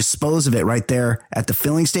I dispose of it right there at the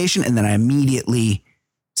filling station. And then I immediately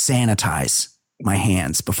sanitize my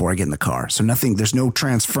hands before I get in the car. So there's no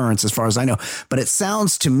transference as far as I know. But it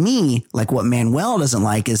sounds to me like what Manuel doesn't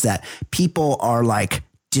like is that people are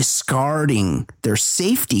discarding their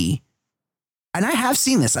safety. And I have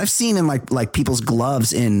seen this. I've seen in like people's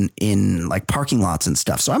gloves in parking lots and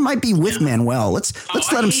stuff. So I might be with Manuel. Let's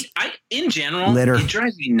let him. In general, litter. It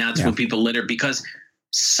drives me nuts when people litter because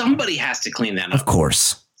somebody has to clean that up. Of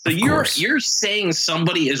course. So you're saying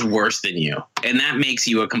somebody is worse than you, and that makes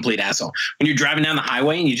you a complete asshole. When you're driving down the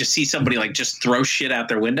highway and you just see somebody just throw shit out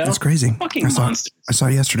their window. That's crazy. Fucking monsters. I saw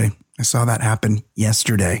yesterday. I saw that happen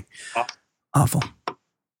yesterday. Awful.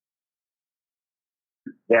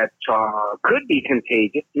 That could be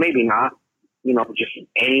contagious, maybe not. Just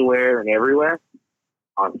anywhere and everywhere,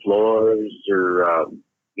 on floors or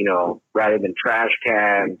rather than trash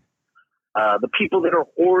cans. The people that are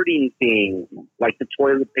hoarding things like the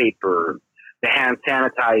toilet paper, the hand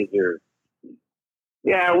sanitizer.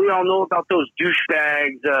 Yeah, we all know about those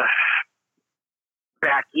douchebags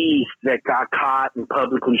back east that got caught and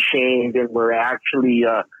publicly shamed and were actually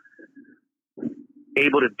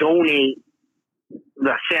able to donate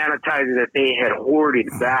the sanitizer that they had hoarded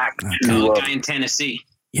back to a guy in Tennessee.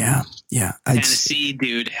 Yeah. Tennessee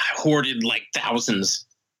dude hoarded thousands.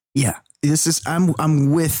 Yeah. It's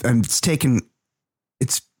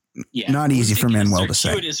not easy for Manuel to say.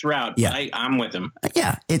 Circuitous route. Yeah. I'm with him.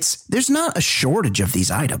 Yeah. There's not a shortage of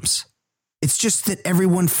these items. It's just that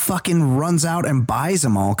everyone fucking runs out and buys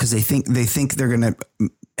them all because they think they're going to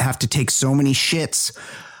have to take so many shits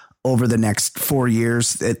over the next 4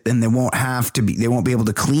 years and they won't be able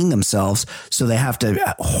to clean themselves. So they have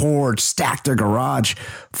to stack their garage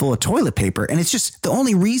full of toilet paper. And it's just the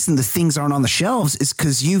only reason the things aren't on the shelves is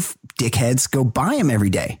because you dickheads go buy them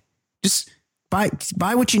every day. Just buy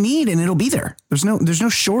what you need and it'll be there. There's no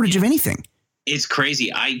shortage of anything. It's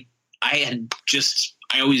crazy. I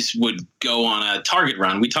always would go on a Target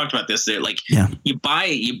run. We talked about this. You buy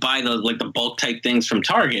the bulk type things from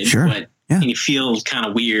Target, sure. But and you feel kind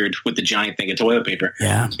of weird with the giant thing of toilet paper.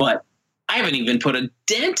 Yeah. But I haven't even put a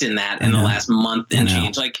dent in that in the last month and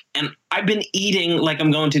change. And I've been eating like I'm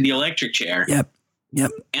going to the electric chair. Yep.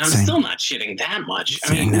 Yep. And I'm still not shitting that much.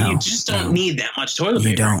 I mean, you just don't need that much toilet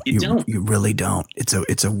paper. You don't. You really don't.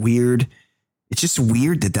 It's a weird. It's just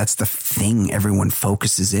weird that that's the thing everyone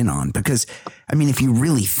focuses in on, because, I mean, if you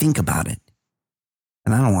really think about it,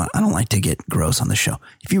 and I don't like to get gross on the show.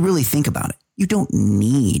 If you really think about it, you don't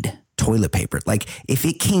need toilet paper. Like, if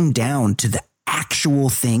it came down to the actual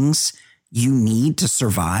things you need to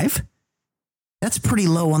survive, that's pretty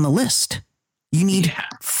low on the list. You need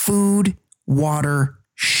food, water,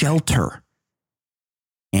 shelter,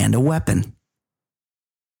 and a weapon.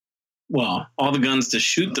 Well, all the guns to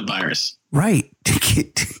shoot the virus. Right.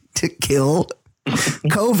 To kill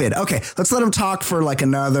COVID. Okay, let's let him talk for like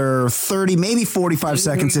another 30, maybe 45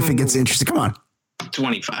 seconds if it gets interesting. Come on.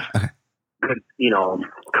 25. Okay.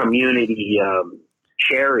 Community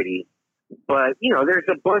charity. But, there's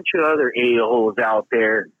a bunch of other a-holes out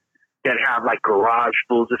there that have like garage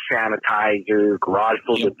fulls of sanitizer, garage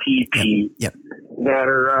fulls of PP that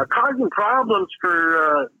are causing problems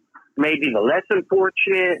for maybe the less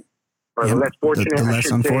unfortunate or the less fortunate. The less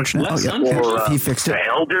unfortunate. Or he fixed it. The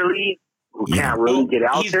elderly who can't really get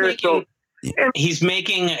out there. He's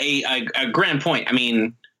making a grand point. I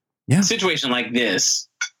mean, a situation like this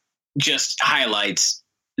just highlights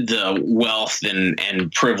the wealth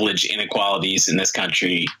and privilege inequalities in this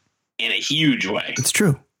country in a huge way. It's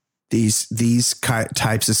true. These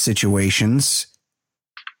types of situations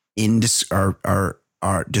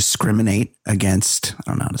are discriminate against, I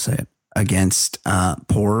don't know how to say it, against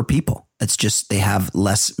poorer people. It's just they have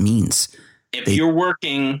less means. If you're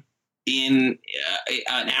working in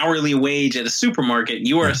an hourly wage at a supermarket,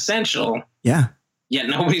 you are essential. Yeah. Yet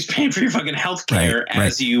nobody's paying for your fucking health care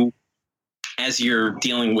as you're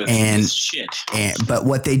dealing with this shit. But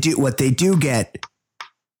what they do get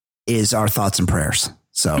is our thoughts and prayers.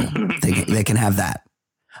 So they can have that.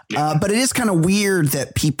 But it is kind of weird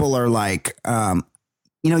that people are like,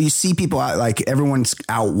 you see people out, like everyone's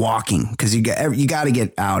out walking because you got to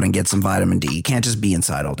get out and get some vitamin D. You can't just be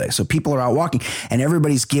inside all day. So people are out walking and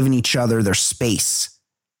everybody's giving each other their space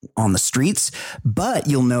on the streets. But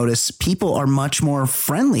you'll notice people are much more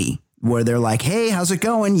friendly where they're like, hey, how's it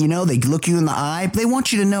going? They look you in the eye. They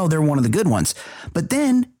want you to know they're one of the good ones. But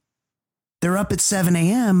then they're up at 7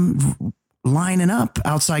 a.m. lining up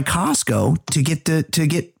outside Costco to get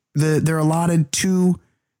their allotted 2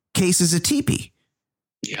 cases of teepee.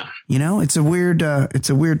 Yeah. It's a weird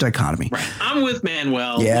dichotomy. Right. I'm with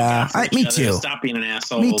Manuel. Yeah. Me too. Stop being an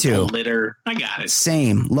asshole. Me too. Litter. I got it.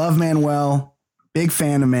 Same. Love Manuel. Big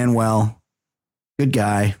fan of Manuel. Good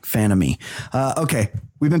guy. Fan of me. Okay.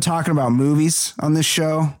 We've been talking about movies on this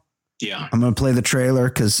show. Yeah. I'm going to play the trailer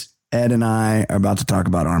because Ed and I are about to talk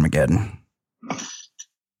about Armageddon.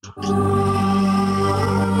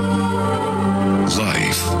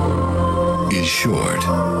 Life is short.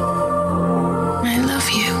 I love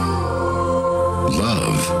you.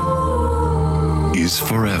 Love is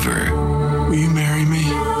forever. Will you marry me?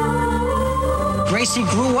 Gracie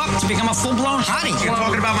grew up to become a full-blown hottie. You're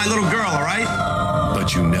talking about my little girl, all right?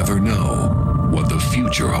 But you never know what the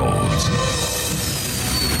future holds.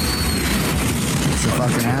 It's a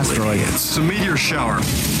fucking asteroid. It's a meteor shower.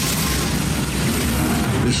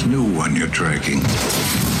 This new one you're tracking.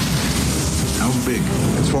 How big?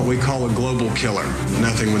 It's what we call a global killer.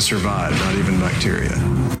 Nothing would survive, not even bacteria.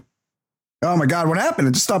 Oh my God, what happened?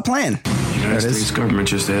 It just stopped playing. The United States government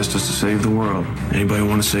just asked us to save the world. Anybody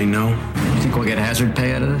want to say no? You think we'll get hazard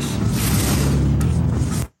pay out of this?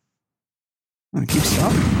 It keeps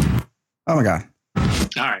stopping. Oh my God. All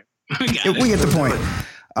right. We get the point.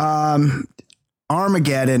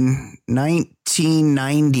 Armageddon,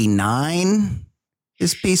 1999.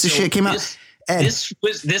 This piece of shit came out.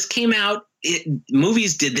 This came out.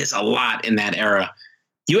 Movies did this a lot in that era.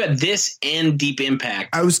 You had this and Deep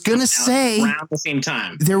Impact. I was gonna say around the same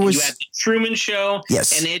time. You had the Truman Show,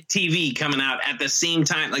 and Ed TV coming out at the same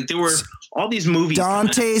time. Like there were all these movies.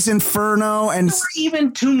 Dante's Inferno, and there were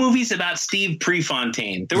even 2 movies about Steve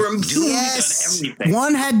Prefontaine. There were 2 movies about everything.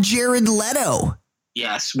 One had Jared Leto.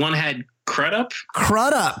 Yes, one had Crudup.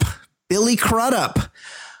 Billy Crudup,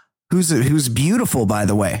 who's beautiful, by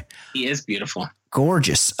the way. He is beautiful.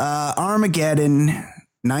 Gorgeous. Armageddon,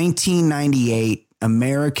 1998,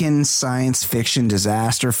 American science fiction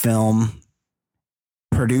disaster film,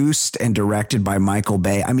 produced and directed by Michael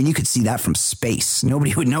Bay. I mean, you could see that from space.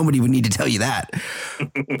 Nobody would need to tell you that.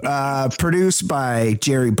 Produced by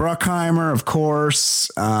Jerry Bruckheimer, of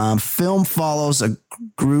course. Film follows a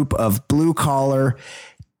group of blue-collar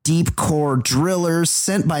deep core drillers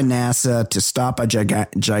sent by NASA to stop a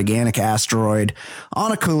gigantic asteroid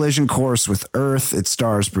on a collision course with Earth. It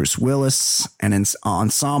stars Bruce Willis and an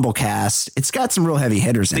ensemble cast. It's got some real heavy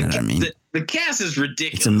hitters in it. I mean, The cast is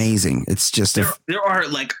ridiculous. It's amazing. It's just there are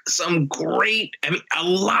like some great. I mean, a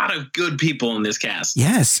lot of good people in this cast.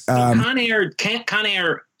 Yes, Con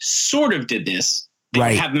Air sort of did this.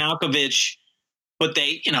 They have Malkovich, but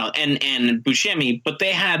they, and Buscemi, but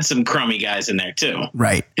they had some crummy guys in there too.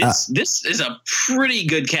 Right. This is a pretty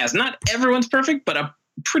good cast. Not everyone's perfect, but a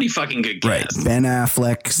pretty fucking good cast. Right. Ben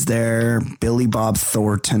Affleck's there. Billy Bob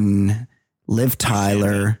Thornton, Liv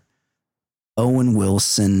Tyler, Owen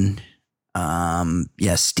Wilson.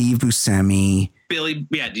 Steve Buscemi. Do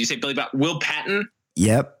you say Billy Bob? Will Patton?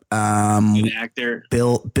 Yep. Good actor.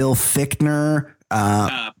 Bill Fichtner.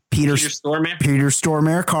 Peter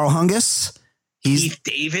Stormare. Carl Hungus. Keith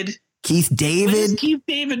David. Keith David. When is Keith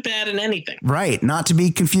David bad in anything? Right. Not to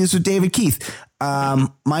be confused with David Keith.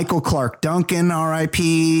 Michael Clark Duncan,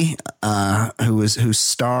 R.I.P., whose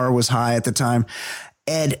star was high at the time.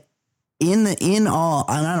 Ed, in all,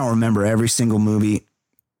 and I don't remember every single movie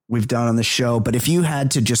we've done on the show, but if you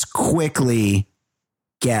had to just quickly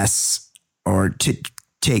guess or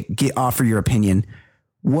offer your opinion,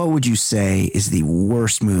 what would you say is the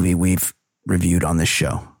worst movie we've reviewed on this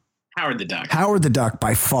show? Howard the Duck. Howard the Duck,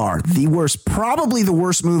 by far the worst, probably the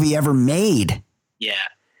worst movie ever made. Yeah.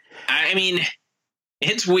 I mean,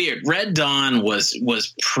 it's weird. Red Dawn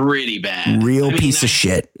was pretty bad. Piece of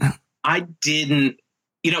shit. I didn't,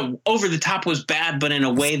 Over the Top was bad, but in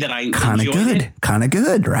a way that I kind of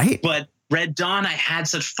good, right? But Red Dawn, I had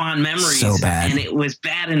such fond memories. So bad. And it was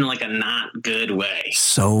bad in like a not good way.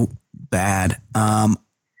 So bad.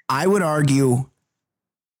 I would argue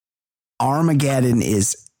Armageddon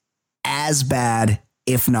is as bad,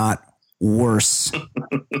 if not worse,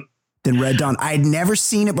 than Red Dawn. I'd never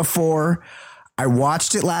seen it before. I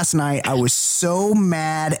watched it last night. I was so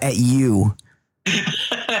mad at you.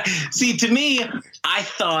 See, to me, I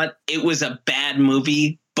thought it was a bad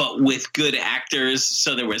movie, but with good actors,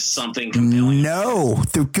 so there was something compelling. No,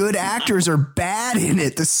 the good actors are bad in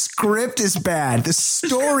it. The script is bad. The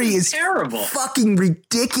story is terrible. Fucking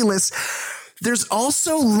ridiculous. There's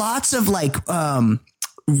also lots of like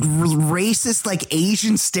racist, like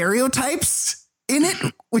Asian stereotypes in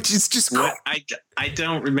it, which is just what? I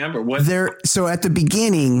don't remember what there. So at the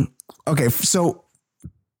beginning, okay, so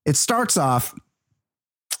it starts off.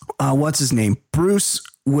 What's his name? Bruce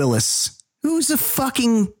Willis, who's a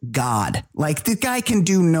fucking god. Like, the guy can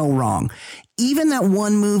do no wrong. Even that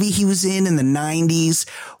one movie he was in the 90s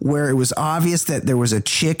where it was obvious that there was a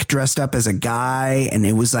chick dressed up as a guy, and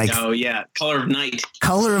it was like, oh yeah, Color of Night.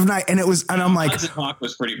 And it was, and I'm like, Hudson Hawk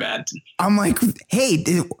was pretty bad. I'm like, hey,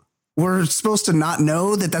 we're supposed to not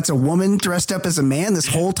know that that's a woman dressed up as a man this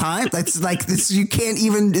whole time. That's like this. You can't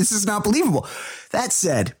even, this is not believable. That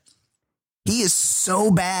said, he is so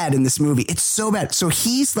bad in this movie. It's so bad. So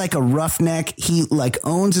he's like a roughneck. He like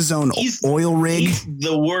owns his own oil rig. He's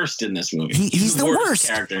the worst in this movie. He's the worst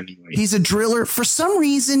character in the movie. He's a driller. For some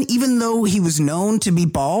reason, even though he was known to be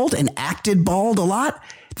bald and acted bald a lot,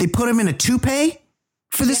 they put him in a toupee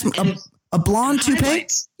for this, a blonde toupee.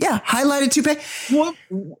 Yeah, highlighted toupee. What?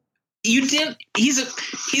 You didn't. He's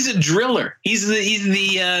a driller. He's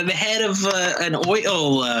the head of an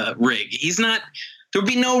oil rig. He's not. There would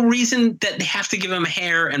be no reason that they have to give him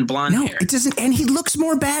hair and blonde hair. No, it doesn't. And he looks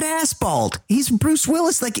more badass bald. He's Bruce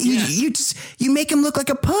Willis. Like you make him look like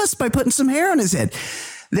a puss by putting some hair on his head.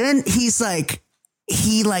 Then he's like,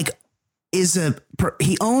 he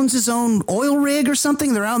owns his own oil rig or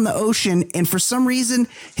something. They're out in the ocean. And for some reason,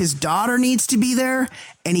 his daughter needs to be there.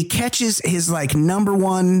 And he catches his like number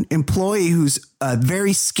one employee, who's a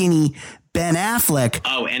very skinny Ben Affleck.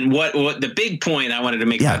 Oh, and what the big point I wanted to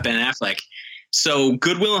make about Ben Affleck. So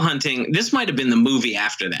Good Will Hunting, this might have been the movie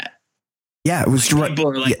after that. Yeah, it was like, people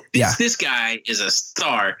are like, this guy is a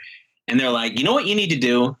star. And they're like, you know what you need to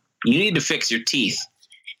do? You need to fix your teeth.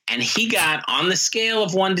 And he got, on the scale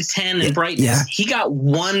of 1 to 10 in brightness, he got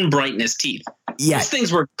 1 brightness teeth. Yeah. Those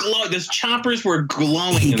things were glowing. Those choppers were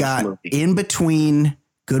glowing. He got in between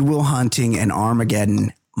Good Will Hunting and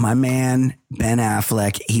Armageddon. My man, Ben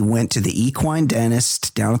Affleck, he went to the equine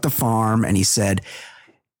dentist down at the farm and he said,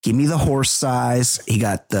 give me the horse size. He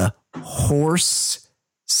got the horse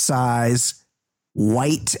size,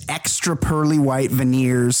 white, extra pearly white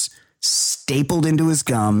veneers stapled into his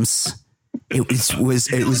gums. It was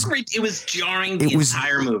great. It was jarring. The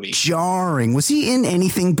entire movie jarring. Was he in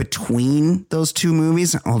anything between those two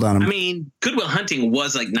movies? Hold on. I mean, Good Will Hunting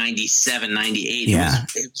was like 97, 98. Yeah,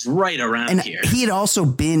 it was right around here. He had also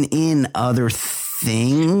been in other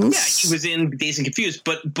things. Yeah, he was in Dazed and Confused,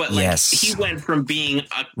 but like he went from being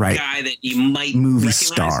a guy that you might movie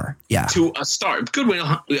star, to a star. Good Will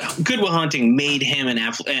Hunting made him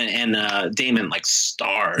and Damon like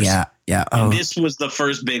stars. Yeah, Yeah. And this was the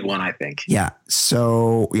first big one, I think. Yeah.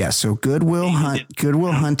 So Good Will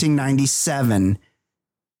Hunting 97.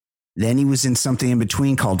 Then he was in something in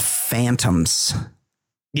between called Phantoms.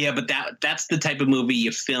 Yeah, but that's the type of movie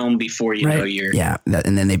you film before you know you're. Yeah,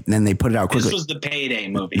 and then they put it out quickly. This was the Payday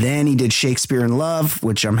movie. Then he did Shakespeare in Love,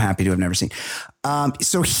 which I'm happy to have never seen.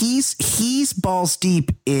 So he's balls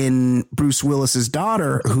deep in Bruce Willis's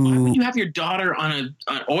daughter. Who? Why would you have your daughter on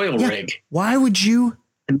an oil rig? Why would you?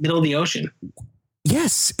 In the middle of the ocean.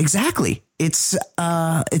 Yes, exactly. It's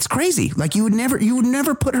crazy. Like you would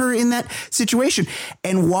never put her in that situation.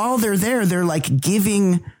 And while they're there, they're like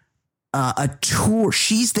giving a tour.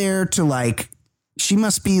 She's there to she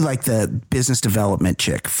must be like the business development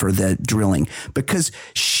chick for the drilling, because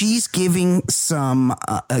she's giving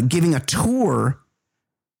giving a tour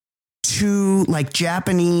to like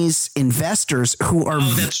Japanese investors who are.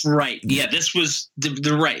 Oh, that's right. Yeah, this was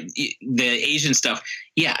the Asian stuff.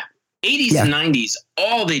 Yeah. 80s and 90s,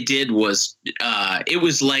 all they did was it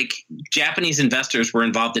was like Japanese investors were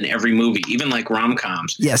involved in every movie, even like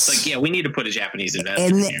rom-coms. Yes. It's like, we need to put a Japanese investor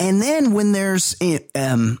in here. And then when there's at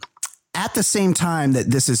the same time that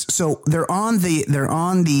this is, so they're on the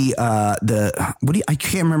I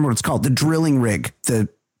can't remember what it's called, the drilling rig, the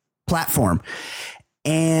platform,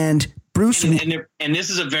 and Bruce and this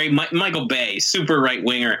is a very Michael Bay, super right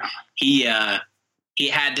winger. He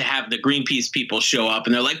had to have the Greenpeace people show up,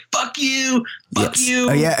 and they're like, "Fuck you, fuck you."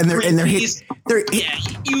 Oh yeah, and they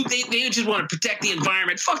just want to protect the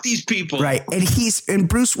environment. Fuck these people, right? And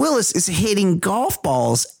Bruce Willis is hitting golf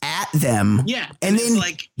balls at them. Yeah, and then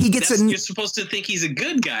he gets you're supposed to think he's a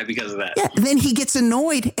good guy because of that. Yeah, and then he gets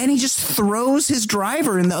annoyed and he just throws his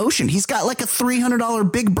driver in the ocean. He's got like a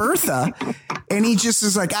 $300 Big Bertha, and he just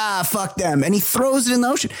is like, fuck them, and he throws it in the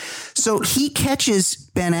ocean. So he catches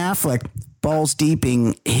Ben Affleck balls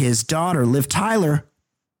deeping his daughter, Liv Tyler,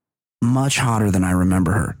 much hotter than I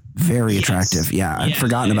remember her. Very attractive. Yeah, I'd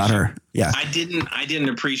forgotten about her. Yeah, I didn't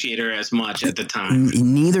appreciate her as much at the time.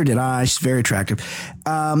 Neither did I. She's very attractive.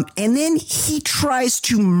 And then he tries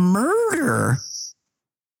to murder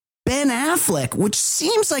Ben Affleck, which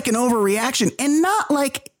seems like an overreaction, and not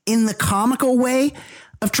like in the comical way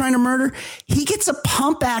of trying to murder. He gets a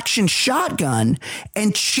pump action shotgun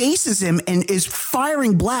and chases him and is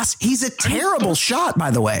firing blasts. He's a terrible shot,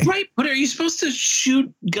 by the way. Right, but are you supposed to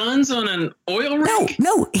shoot guns on an oil rig?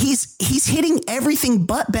 No, he's hitting everything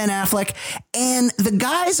but Ben Affleck, and the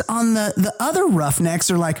guys on the other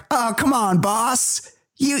roughnecks are like, "Oh, come on, boss.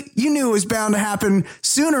 You knew it was bound to happen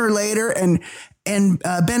sooner or later." And Ben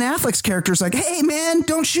Affleck's character is like, "Hey man,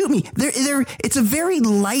 don't shoot me." It's a very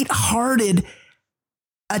lighthearted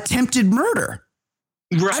attempted murder.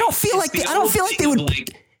 Right. I don't feel like they would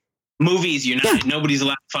like movies. Nobody's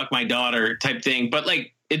allowed to fuck my daughter type thing. But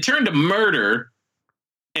like it turned to murder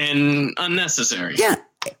and unnecessary. Yeah.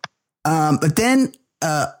 But then,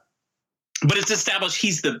 but it's established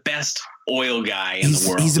he's the best oil guy in the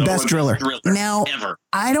world. He's the best driller now ever.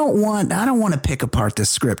 I don't want to pick apart this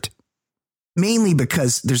script, mainly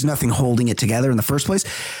because there's nothing holding it together in the first place.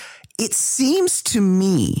 It seems to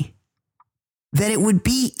me that it would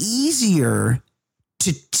be easier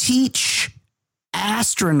to teach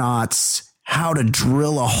astronauts how to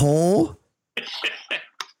drill a hole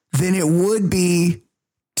than it would be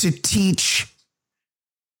to teach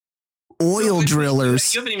oil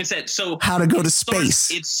drillers you haven't even said how to go to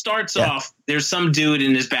space. It starts off, there's some dude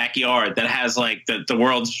in his backyard that has like the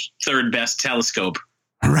world's third best telescope.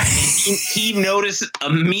 Right. He noticed a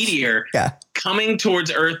meteor coming towards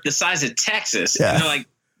Earth the size of Texas. Yeah. And they're like,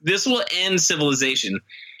 this will end civilization.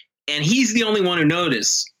 And he's the only one who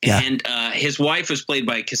noticed. Yeah. And his wife was played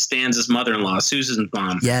by Costanza's mother-in-law, Susan's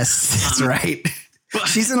mom. Yes, that's right.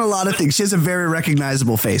 She's in a lot of things. She has a very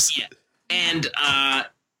recognizable face. Yeah.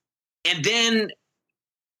 And then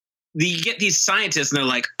you get these scientists and they're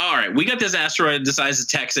like, all right, we got this asteroid the size of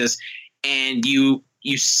Texas. And you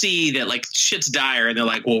see that like shit's dire. And they're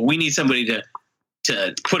like, well, we need somebody to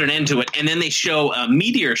put an end to it. And then they show a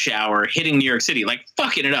meteor shower hitting New York City, like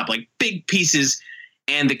fucking it up, like big pieces.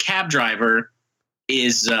 And the cab driver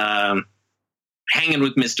is hanging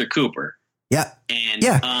with Mr. Cooper. Yeah. And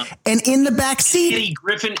and in the back seat,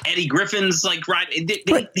 Eddie Griffin's like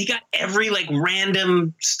he got every like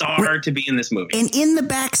random star to be in this movie. And in the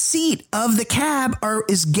back seat of the cab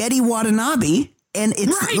is Geddy Watanabe. And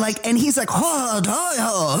it's like, and he's like,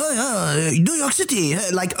 New York City,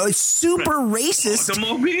 like a super racist,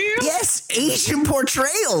 yes, Asian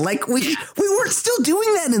portrayal. Like we weren't still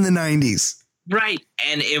doing that in the 90s, right?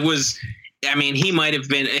 And it was, I mean, he might have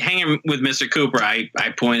been hanging with Mr. Cooper. I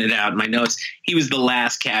pointed out in my notes, he was the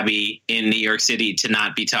last cabbie in New York City to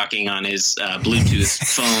not be talking on his Bluetooth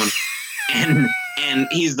phone and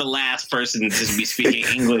he's the last person to be speaking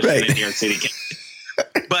English in New York City.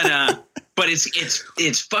 But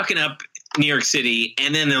it's fucking up New York City,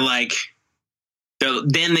 and then they're like,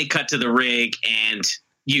 then they cut to the rig, and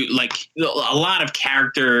you like a lot of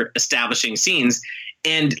character establishing scenes,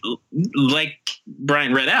 and like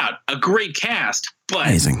Brian read out, a great cast, but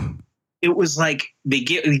amazing. It was like they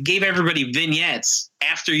gave everybody vignettes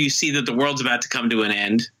after you see that the world's about to come to an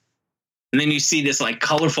end, and then you see this like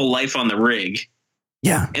colorful life on the rig.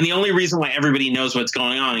 Yeah, and the only reason why everybody knows what's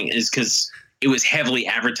going on is because it was heavily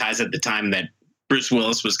advertised at the time that Bruce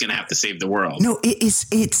Willis was going to have to save the world. No,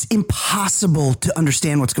 it's impossible to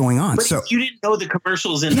understand what's going on. But so if you didn't know the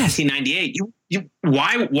commercials in 1998,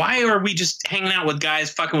 why are we just hanging out with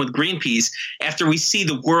guys fucking with Greenpeace after we see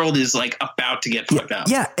the world is like about to get fucked up?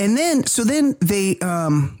 Yeah, and then they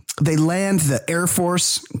land, the Air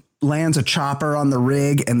Force lands a chopper on the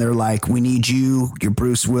rig, and they're like, "We need you. You're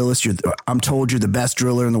Bruce Willis. I'm told you're the best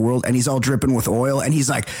driller in the world," and he's all dripping with oil, and he's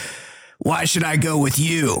like, "Why should I go with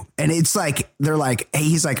you?" And it's like, they're like, hey,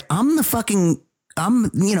 he's like, I'm a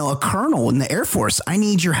colonel in the Air Force. I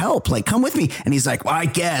need your help. Like, come with me. And he's like, well, I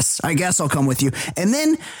guess I'll come with you. And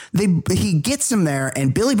then he gets him there,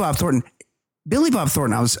 and Billy Bob Thornton,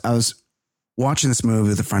 I was watching this movie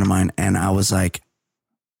with a friend of mine, and I was like,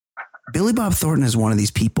 Billy Bob Thornton is one of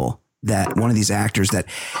these actors that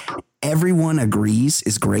everyone agrees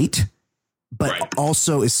is great, but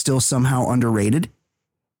also is still somehow underrated.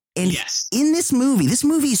 And in this movie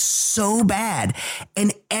is so bad,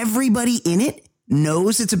 and everybody in it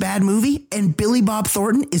knows it's a bad movie, and Billy Bob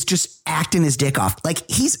Thornton is just acting his dick off. Like,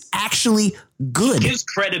 he's actually good. He gives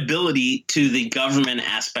credibility to the government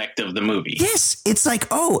aspect of the movie. Yes. It's like,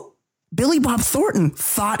 oh, Billy Bob Thornton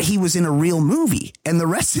thought he was in a real movie, and the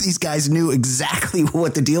rest of these guys knew exactly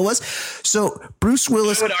what the deal was. So Bruce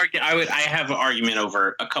Willis, I have an argument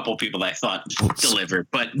over a couple people that I thought delivered,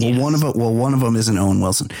 but one of them isn't Owen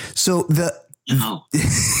Wilson. So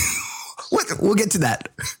we'll get to that,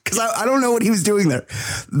 because I don't know what he was doing there.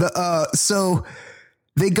 So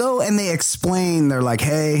they go and they explain, they're like,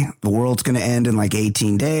 hey, the world's going to end in like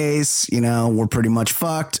 18 days. You know, we're pretty much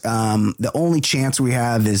fucked. The only chance we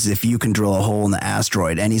have is if you can drill a hole in the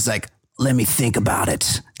asteroid. And he's like, let me think about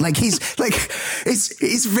it. Like, he's like,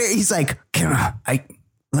 he's like,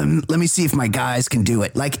 let me see if my guys can do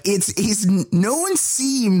it. Like, no one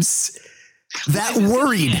seems that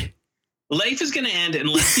worried. Life is going to end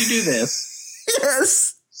unless you do this.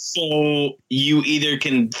 Yes. So you either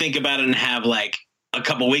can think about it and have like a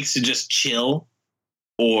couple weeks to just chill,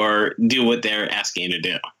 or do what they're asking you to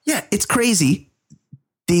do. Yeah, it's crazy.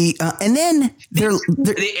 And then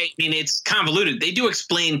it's convoluted. They do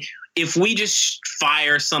explain, if we just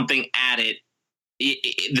fire something at it,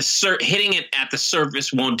 hitting it at the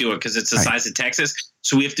surface won't do it because it's the size of Texas.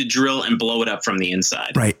 So we have to drill and blow it up from the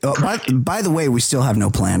inside. Right. By the way, we still have no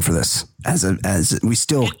plan for this. You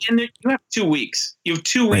have 2 weeks. You have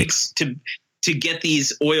 2 weeks to get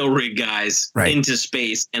these oil rig guys into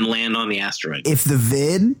space and land on the asteroid. If the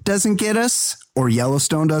vid doesn't get us, or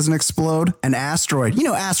Yellowstone doesn't explode, an asteroid,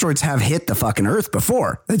 asteroids have hit the fucking Earth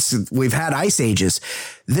before. We've had ice ages.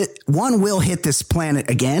 That one will hit this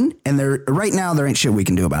planet again, and right now there ain't shit we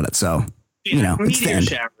can do about it. So, it's the end.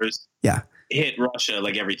 Showers hit Russia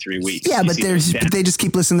like every 3 weeks. Yeah, but they just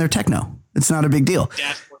keep listening to their techno. It's not a big deal.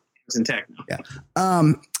 That's what in techno. Yeah.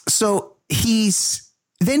 So he's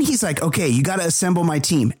like, okay, you got to assemble my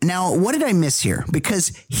team. Now, what did I miss here?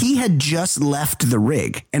 Because he had just left the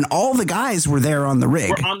rig, and all the guys were there on the rig.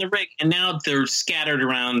 We're on the rig, and now they're scattered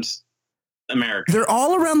around America. They're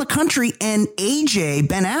all around the country, and AJ,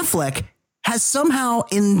 Ben Affleck, has somehow,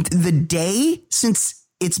 in the day since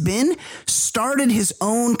it's been, started his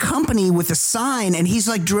own company with a sign, and he's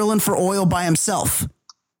like drilling for oil by himself.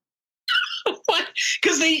 What?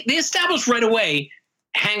 Because they established right away,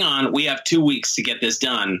 hang on, we have 2 weeks to get this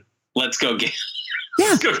done. Let's go get him.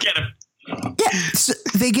 Yeah.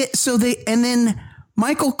 And then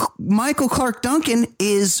Michael Clark Duncan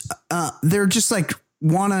is, they're just like,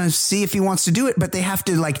 want to see if he wants to do it, but they have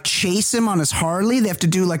to like chase him on his Harley. They have to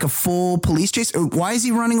do like a full police chase. Why is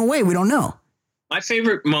he running away? We don't know. My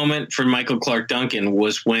favorite moment for Michael Clark Duncan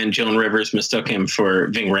was when Joan Rivers mistook him for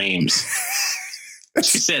Ving Rhames.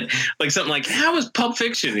 She said like something like, how was Pulp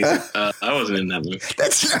Fiction? He's like, I wasn't in that movie.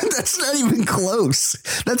 That's not even close.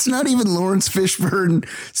 That's not even Lawrence Fishburne,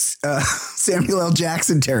 Samuel L.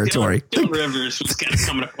 Jackson territory. Joan Rivers was kind of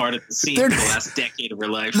coming apart at the seams for the last decade of her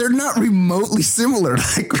life. They're not remotely similar.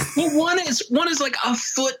 Well, one is like a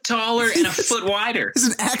foot taller and a foot wider. He's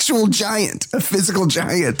an actual giant, a physical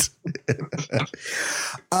giant.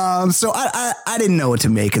 So I didn't know what to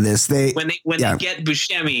make of this. When they get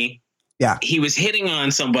Buscemi Yeah. He was hitting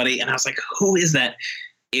on somebody, and I was like, who is that?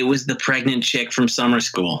 It was the pregnant chick from summer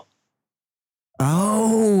school.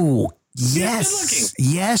 Oh, yes.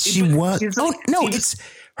 Yes, she was. Oh, no, it's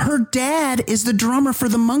her dad is the drummer for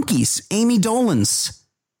the Monkees, Amy Dolenz.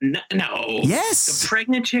 No. Yes. The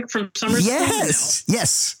pregnant chick from summer school? Yes. No.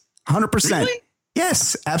 Yes. 100%. Really?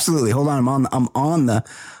 Yes, absolutely. Hold on. I'm on the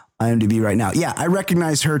IMDb right now. Yeah, I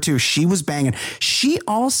recognize her too. She was banging. She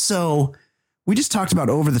also, we just talked about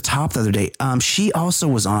Over the Top the other day. She also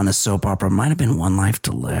was on a soap opera. Might have been One Life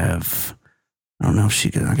to Live. I don't know if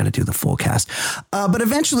I got to do the full cast. But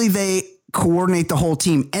eventually they coordinate the whole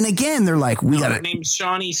team. And again, they're like, we got to. Her name's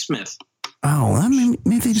Shawnee Smith. Oh, well,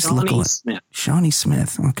 maybe they just look like Shawnee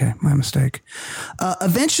Smith. Okay, my mistake.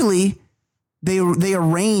 Eventually, they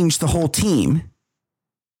arrange the whole team.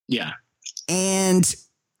 Yeah, and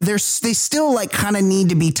they still like kind of need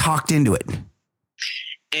to be talked into it.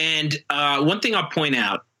 And one thing I'll point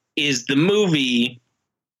out is the movie,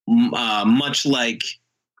 much like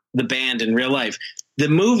the band in real life, the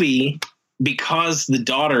movie, because the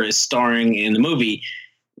daughter is starring in the movie,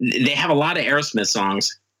 they have a lot of Aerosmith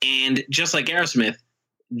songs. And just like Aerosmith,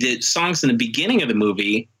 the songs in the beginning of the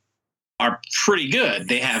movie are pretty good.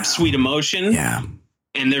 They have Sweet Emotion. Yeah.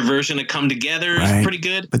 And their version of Come Together is pretty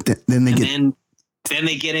good. But then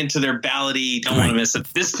they get into their ballady. Don't want to miss it.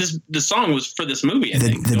 The song was for this movie. I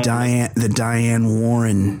think the Diane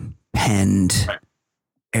Warren penned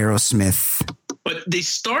Aerosmith. But they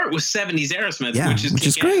start with 70s Aerosmith, yeah, which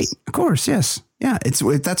is great. Of course, yes, yeah.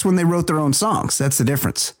 That's when they wrote their own songs. That's the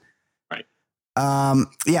difference. Right.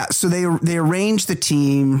 Yeah. So they arrange the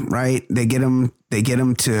team. Right. They get them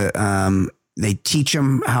to. They teach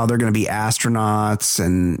them how they're going to be astronauts,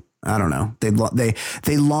 and I don't know.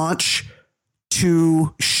 They launch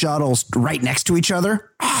 2 shuttles right next to each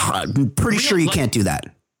other. I'm pretty sure you can't do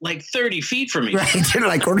that. Like 30 feet from each other.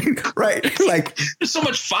 Right. They're like there's so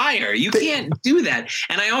much fire. You can't do that.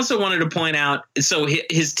 And I also wanted to point out, so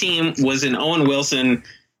his team was in Owen Wilson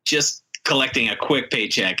just collecting a quick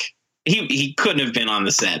paycheck. He couldn't have been on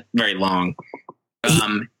the set very long.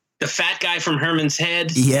 The fat guy from Herman's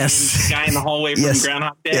Head. Yes. And the guy in the hallway from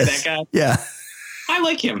Groundhog Day. Yes. That guy. Yeah. I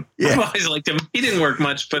like him. Yeah. I've always liked him. He didn't work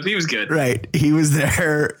much, but he was good. Right. He was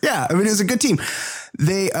there. Yeah. I mean, it was a good team.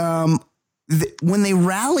 They, when they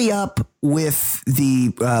rally up with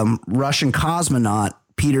the Russian cosmonaut,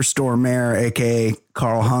 Peter Stormare, a.k.a.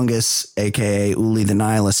 Carl Hungus, a.k.a. Uli the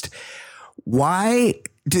Nihilist, I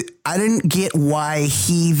didn't get why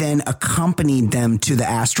he then accompanied them to the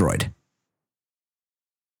asteroid.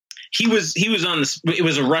 He was on it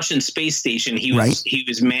was a Russian space station. He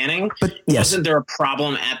was manning. But wasn't there a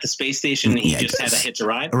problem at the space station? He just had to hitch a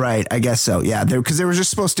ride. Right. I guess so. Yeah. Because they were just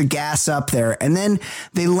supposed to gas up there, and then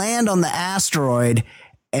they land on the asteroid,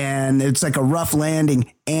 and it's like a rough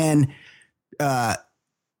landing. And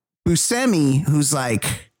Buscemi, who's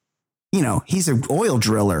like, he's an oil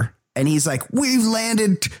driller, and he's like, we've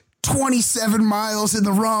landed 27 miles in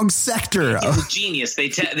the wrong sector. He's a genius. They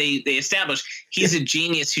established he's a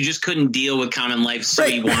genius who just couldn't deal with common life, so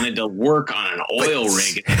he wanted to work on an oil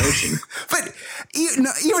rig in the ocean. But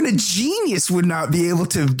even a genius would not be able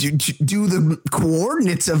to do the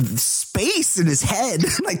coordinates of space in his head.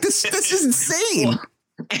 Like this is insane.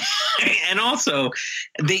 And also,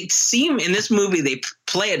 they seem in this movie they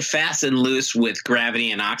play it fast and loose with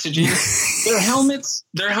gravity and oxygen. Their helmets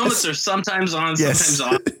are sometimes on, sometimes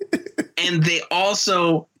off, and they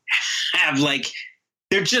also have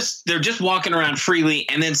they're just walking around freely,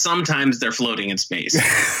 and then sometimes they're floating in space.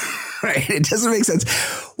 Right, it doesn't make sense.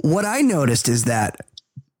 What I noticed is that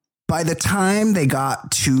by the time they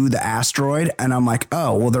got to the asteroid, and I'm like,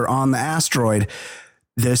 oh well, they're on the asteroid.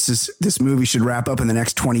 This movie should wrap up in the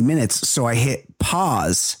next 20 minutes. So I hit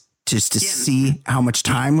pause just to see how much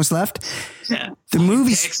time was left. Yeah. The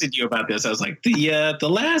movie. I texted you about this. I was like, the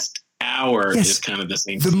last hour is kind of the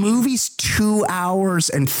same. The movie's 2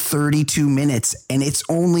 hours and 32 minutes, and it's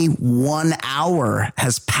only 1 hour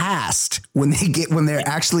has passed when they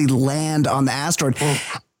actually land on the asteroid.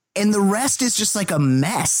 And the rest is just like a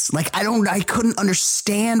mess. Like I couldn't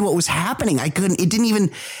understand what was happening.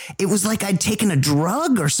 It was like I'd taken a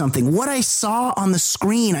drug or something. What I saw on the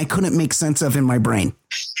screen, I couldn't make sense of in my brain.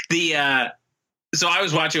 So I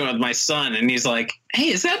was watching it with my son, and he's like, hey,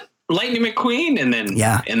 is that Lightning McQueen? And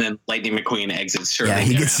then Lightning McQueen exits shortly. Yeah,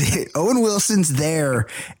 he gets Owen Wilson's there,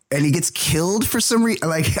 and he gets killed for some reason.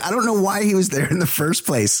 Like, I don't know why he was there in the first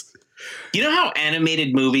place. You know how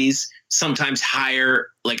animated movies sometimes hire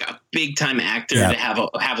like a big time actor to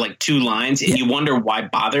have like 2 lines, and you wonder why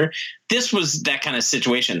bother? This was that kind of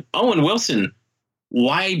situation. Owen Wilson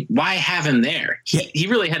why have him there? He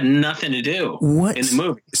really had nothing to do in the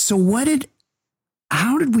movie. So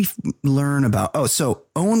how did we learn about, so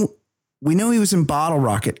Owen, we know he was in Bottle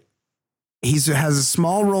Rocket. Has a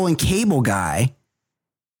small role in Cable Guy.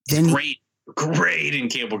 Then great in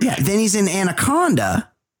Cable Guy. Yeah. Then he's in Anaconda.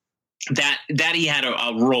 That he had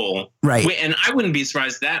a role. Right. And I wouldn't be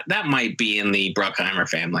surprised that might be in the Bruckheimer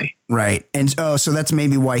family. Right. And so that's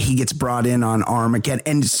maybe why he gets brought in on Armageddon.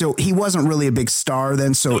 And so he wasn't really a big star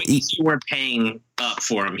then. So you weren't paying up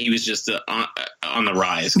for him. He was just on the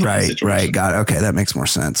rise. Right. Got it. Okay. That makes more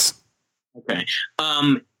sense. Okay.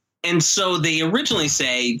 And so they originally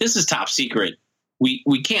say, this is top secret.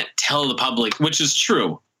 We can't tell the public, which is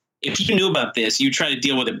true. If you knew about this, you try to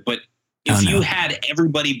deal with it. But if you had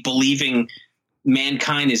everybody believing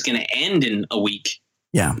mankind is going to end in a week.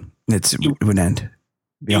 Yeah, it would end.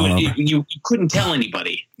 You couldn't tell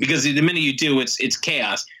anybody, because the minute you do, it's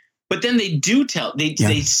chaos. But then they do tell. They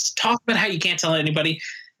talk about how you can't tell anybody.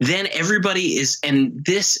 Then everybody is, and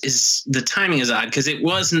this is, the timing is odd because it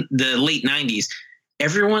wasn't the late 90s.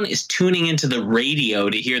 Everyone is tuning into the radio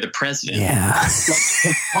to hear the president. Yeah.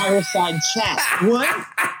 Like fireside chat. What?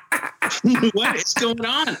 What is going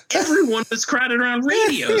on? Everyone was crowded around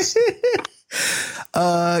radios.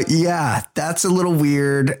 Yeah, that's a little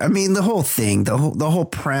weird. I mean, the whole thing, the whole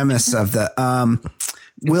premise of the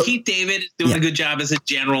Keith David is doing a good job as a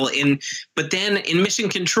general but then in Mission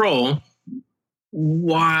Control,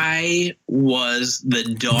 why was the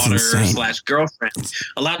daughter/girlfriend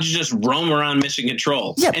allowed to just roam around Mission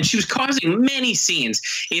Control? Yep. And she was causing many scenes.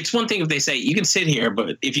 It's one thing if they say, you can sit here,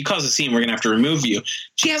 but if you cause a scene, we're going to have to remove you.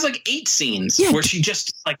 She has like 8 scenes where she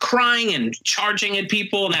just like crying and charging at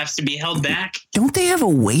people and has to be held back. Don't they have a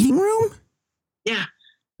waiting room? Yeah.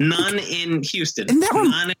 None in Houston. And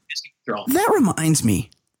none in Mission Control. That reminds me,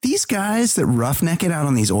 these guys that roughneck it out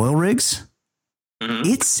on these oil rigs,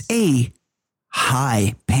 it's a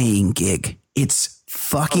high paying gig. It's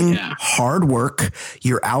fucking hard work.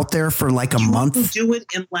 You're out there for like a month. You do it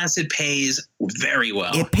unless it pays very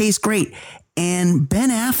well. It pays great. And Ben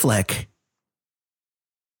Affleck,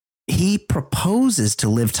 he proposes to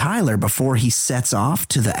Liv Tyler before he sets off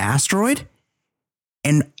to the asteroid.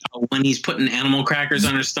 And when he's putting animal crackers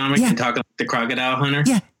on her stomach and talking like the crocodile hunter.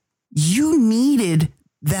 Yeah. You needed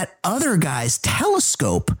that other guy's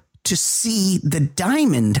telescope to see the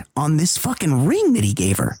diamond on this fucking ring that he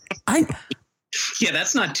gave her. Yeah,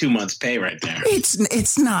 that's not 2 months' pay right there.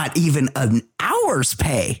 It's not even an hour's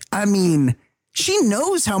pay. I mean, she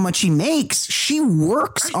knows how much he makes. She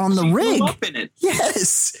works on the rig. Grew up in it.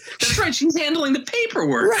 Yes. That's right. She's handling the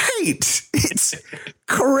paperwork. Right. It's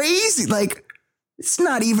crazy. Like, it's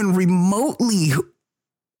not even remotely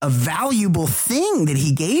a valuable thing that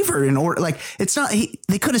he gave her in order. Like, it's not,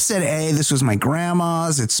 they could have said, hey, this was my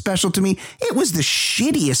grandma's. It's special to me. It was the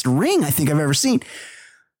shittiest ring I think I've ever seen.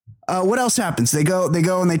 What else happens? They go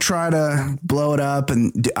and they try to blow it up.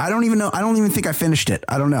 And I don't even know. I don't even think I finished it.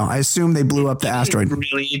 I don't know. I assume they blew up the asteroid.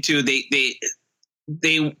 Really need to.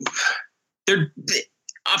 They're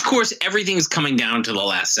of course, everything's coming down to the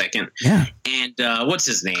last second. Yeah. And what's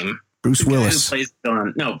his name? Bruce Willis. Who plays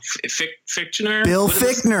Fichtner? Bill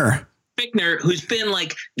Fichtner. Fichtner, who's been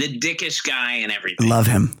like the dickish guy and everything. Love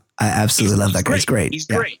him. I absolutely love that guy. He's great. He's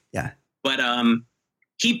great. Yeah. But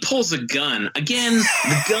he pulls a gun. Again,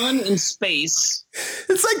 the gun in space.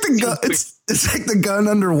 It's like the gun. It's like the gun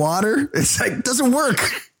underwater. It's like, doesn't work.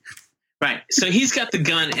 Right. So he's got the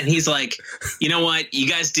gun and he's like, you know what? You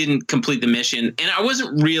guys didn't complete the mission. And I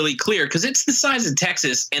wasn't really clear because it's the size of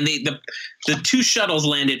Texas and the 2 shuttles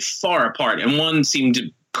landed far apart and one seemed to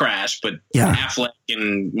crash, but Affleck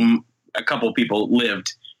and a couple people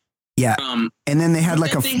lived. Yeah. And then they had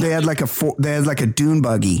like a dune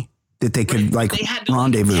buggy that they could they had to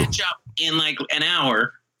rendezvous catch up in like an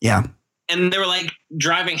hour. Yeah. And they were like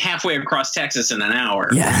driving halfway across Texas in an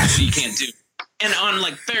hour. Yeah. So you can't do. And on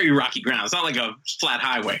like very rocky ground. It's not like a flat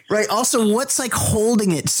highway. Right. Also, what's like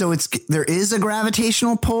holding it? So there is a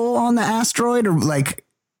gravitational pull on the asteroid, or like,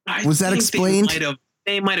 was that explained?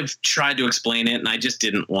 They might have tried to explain it and I just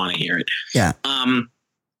didn't want to hear it. Yeah.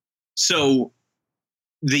 So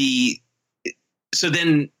then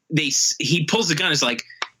he pulls the gun. It's like,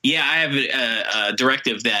 yeah, I have a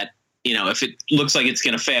directive that, you know, if it looks like it's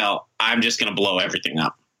going to fail, I'm just going to blow everything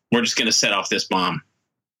up. We're just going to set off this bomb.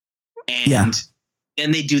 And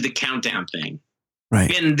then they do the countdown thing.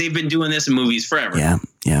 Right. And they've been doing this in movies forever. Yeah.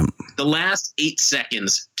 Yeah. The last 8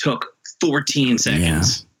 seconds took 14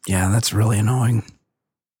 seconds. Yeah. That's really annoying.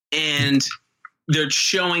 And they're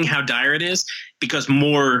showing how dire it is because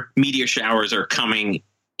more meteor showers are coming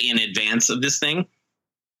in advance of this thing.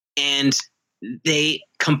 And they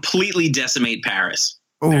completely decimate Paris.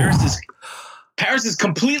 Ooh. Paris is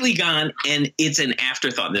completely gone, and it's an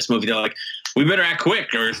afterthought in this movie. They're like, we better act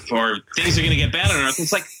quick, or things are going to get bad on Earth.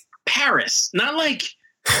 It's like Paris, not like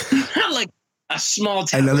a small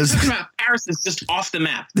town. I know We're talking about Paris is just off the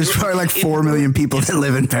map. There's probably like 4 million people that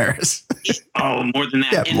live in Paris. More than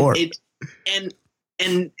that. Yeah, more.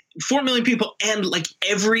 And 4 million people, and like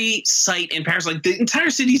every site in Paris, like the entire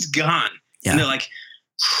city's gone. Yeah. And they're like,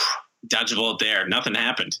 dodge a bullet there. Nothing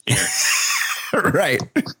happened here. Right.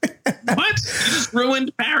 What? You just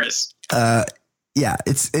ruined Paris. Yeah,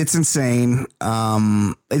 it's insane.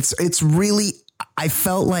 It's really, I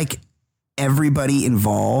felt like everybody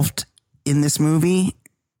involved in this movie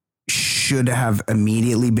should have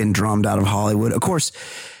immediately been drummed out of Hollywood. Of course,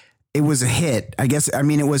 it was a hit. I guess, I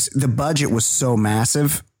mean, the budget was so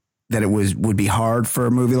massive that it would be hard for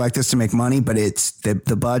a movie like this to make money, but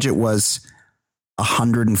the budget was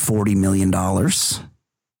 $140 million.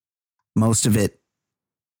 Most of it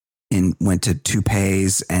went to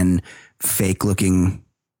toupees and fake looking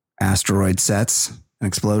asteroid sets and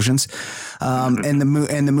explosions. And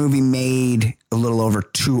the movie made a little over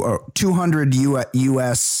 200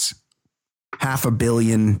 US, $500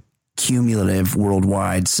 million cumulative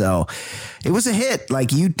worldwide. So it was a hit.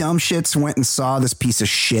 Like, you dumb shits went and saw this piece of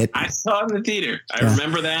shit. I saw it in the theater. I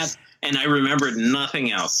remember that. And I remembered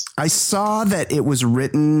nothing else. I saw that it was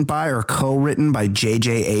written by or co-written by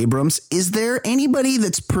J.J. Abrams. Is there anybody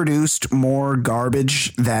that's produced more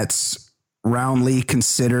garbage that's roundly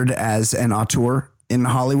considered as an auteur in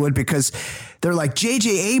Hollywood? Because they're like, J.J.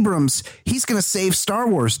 Abrams, he's going to save Star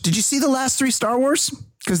Wars. Did you see the last 3 Star Wars?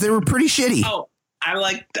 Because they were pretty shitty. Oh,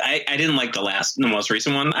 I didn't like the most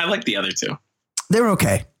recent one. I liked the other 2. They were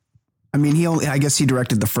okay. I mean, I guess he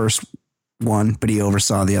directed the first one, but he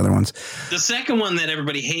oversaw the other ones. The second one that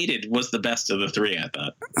everybody hated was the best of the 3, I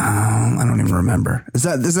thought. I don't even remember. Is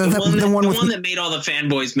that the one that made all the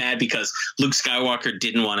fanboys mad because Luke Skywalker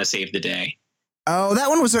didn't want to save the day? Oh, that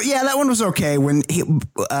one was okay when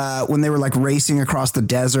they were like racing across the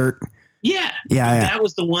desert. Yeah. That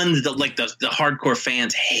was the one that the hardcore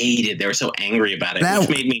fans hated. They were so angry about it, which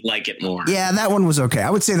made me like it more. Yeah, that one was okay. I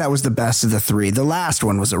would say that was the best of the 3. The last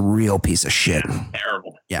one was a real piece of shit.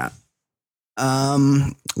 Terrible. Yeah.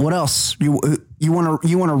 What else? You want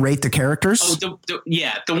to rate the characters? Oh,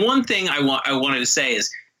 the one thing I wanted to say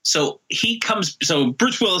is, so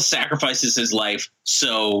Bruce Willis sacrifices his life.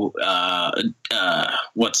 So,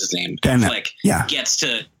 what's his name? Affleck gets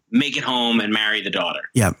to make it home and marry the daughter.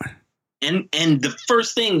 Yep. And the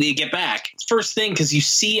first thing that you get back, because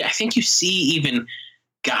I think you see even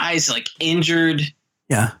guys like injured.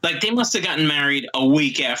 Yeah. Like, they must have gotten married a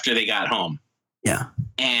week after they got home. Yeah.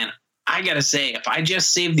 And I got to say, if I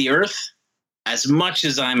just saved the earth, as much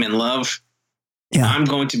as I'm in love, I'm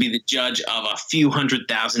going to be the judge of a few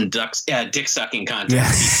 100,000 dick sucking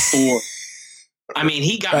contest before. I mean,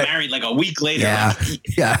 he got married like a week later. Yeah.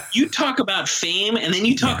 Like, you talk about fame, and then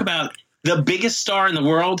you talk about the biggest star in the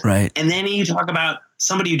world. Right. And then you talk about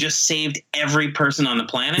somebody who just saved every person on the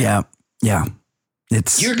planet. Yeah. Yeah.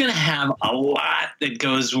 You're going to have a lot that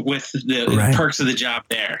goes with the perks of the job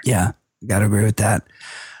there. Yeah. Got to agree with that.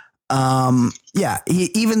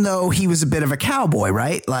 Even though he was a bit of a cowboy,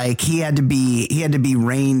 right? Like, he had to be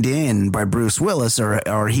reined in by Bruce Willis,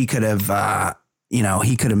 or he could have,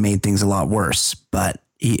 he could have made things a lot worse. But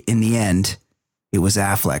in the end, it was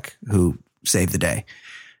Affleck who saved the day.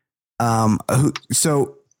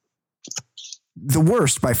 So the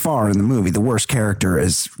worst by far in the movie, the worst character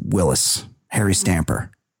is Willis, Harry Stamper.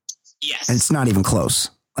 Yes. And it's not even close.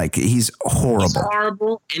 Like, he's horrible. He's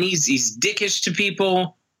horrible, and he's dickish to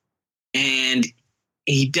people. And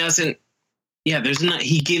he doesn't. Yeah,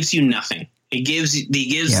 he gives you nothing. He gives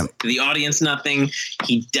the audience nothing.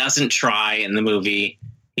 He doesn't try in the movie.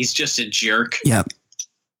 He's just a jerk. Yep.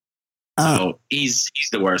 So he's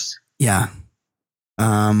the worst. Yeah.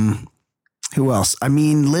 Who else? I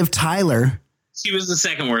mean, Liv Tyler. She was the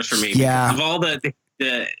second worst for me. Yeah. Of all the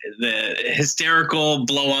hysterical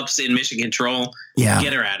blow-ups in Mission Control. Yeah.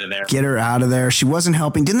 Get her out of there. Get her out of there. She wasn't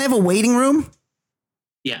helping. Didn't they have a waiting room?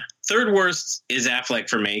 Yeah. Third worst is Affleck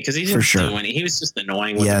for me, because he didn't do any. He was just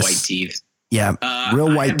annoying with the white teeth. Yeah.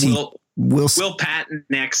 Real white teeth. Will Patton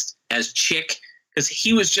next as Chick, because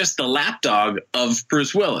he was just the lapdog of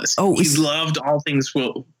Bruce Willis. Oh, he loved all things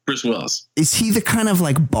Bruce Willis. Is he the kind of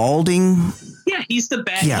like balding? Yeah, he's the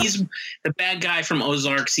bad. Yeah. He's the bad guy from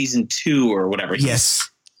Ozark season 2 or whatever.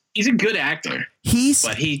 He's a good actor. But he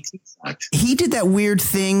sucked. He did that weird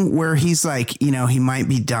thing where he's like, he might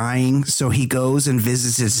be dying, so he goes and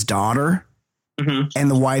visits his daughter,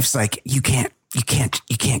 and the wife's like, you can't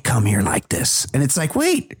come here like this, and it's like,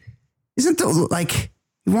 wait, isn't the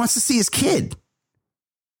He wants to see his kid.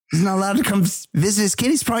 He's not allowed to come visit his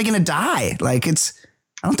kid. He's probably going to die. Like I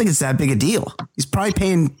don't think it's that big a deal. He's probably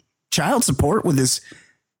paying child support with his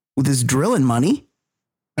drilling money.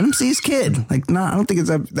 Let him see his kid. Like, no, I don't think it's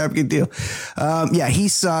that big a deal. Yeah, he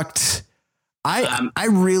sucked. I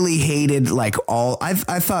really hated I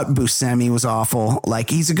thought Buscemi was awful. Like,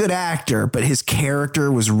 he's a good actor, but his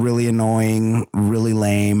character was really annoying, really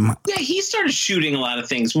lame. Yeah, he started shooting a lot of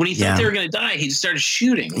things. When he thought they were going to die, he just started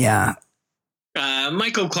shooting. Yeah.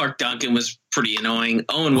 Michael Clark Duncan was pretty annoying.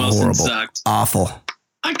 Owen Wilson sucked. Awful.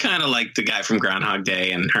 I kind of liked the guy from Groundhog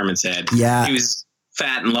Day and Herman's Head. Yeah. He was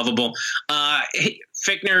fat and lovable.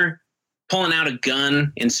 Fichtner pulling out a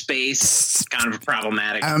gun in space, kind of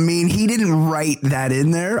problematic. I mean, he didn't write that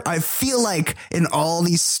in there. I feel like in all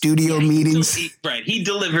these studio meetings. He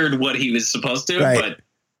delivered what he was supposed to, right.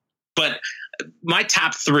 but my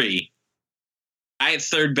top three, I had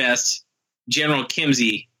third best General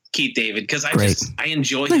Kimsey, Keith David, because I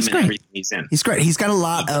enjoy him in everything he's in. He's great. He's got a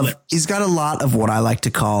lot of what I like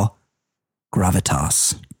to call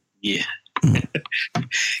gravitas. Yeah.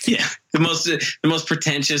 Yeah, the most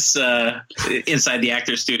pretentious inside the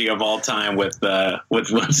actor studio of all time with what's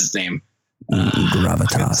his name?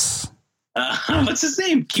 Gravitas. What's his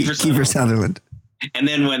name? Kiefer Sutherland. And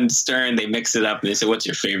then when Stern, they mixed it up and they said, "What's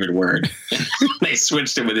your favorite word?" They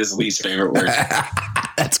switched it with his least favorite word.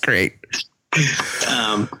 That's great.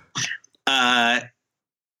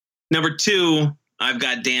 Number two, I've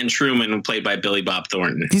got Dan Truman, played by Billy Bob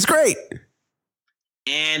Thornton. He's great.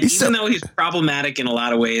 And even though he's problematic in a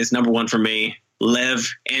lot of ways, number one for me,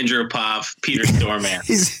 Lev Andropov, Peter Stormare.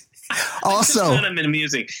 He's also him in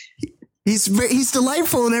music. He's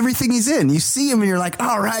delightful in everything he's in. You see him and you're like,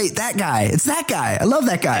 all right, that guy. It's that guy. I love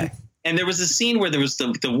that guy. And there was a scene where there was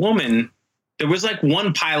the woman. There was like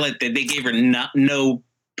one pilot that they gave her no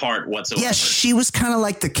part whatsoever. Yeah, she was kind of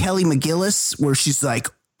like the Kelly McGillis, where she's like,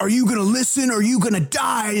 are you going to listen or are you going to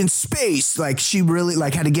die in space? Like, she really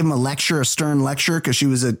had to give him a stern lecture because she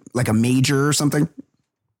was a major or something.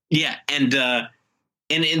 Yeah. And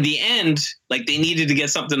in the end, like, they needed to get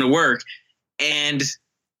something to work. And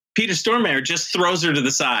Peter Stormare just throws her to the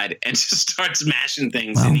side and just starts mashing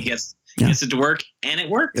things. And he gets it to work, and it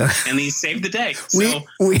worked. And he saved the day. So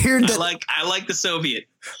weird. I like the Soviet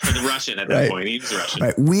for the Russian at that point. He was Russian.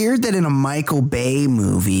 Right. Weird that in a Michael Bay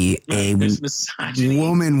movie, a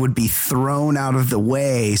woman would be thrown out of the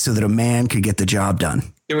way so that a man could get the job done.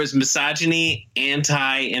 There was misogyny,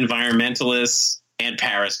 anti-environmentalists, and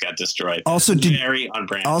Paris got destroyed. Also, very on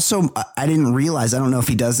brand. Also, I didn't realize, I don't know if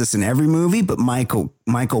he does this in every movie, but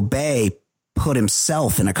Michael Bay put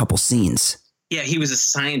himself in a couple scenes. Yeah, he was a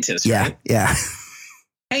scientist, right? Yeah.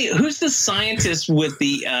 Hey, who's the scientist with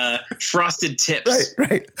the frosted tips?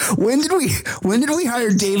 Right. When did we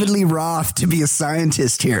hire David Lee Roth to be a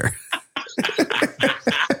scientist here?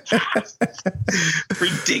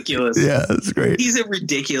 Ridiculous. Yeah, that's great. He's a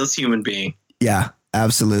ridiculous human being. Yeah,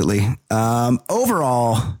 absolutely.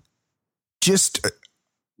 Overall,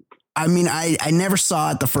 I never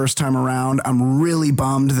saw it the first time around. I'm really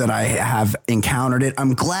bummed that I have encountered it.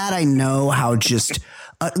 I'm glad I know how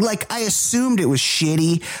I assumed it was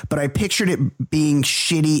shitty, but I pictured it being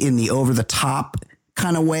shitty in the over the top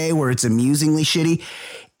kind of way where it's amusingly shitty.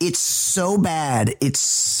 It's so bad. It's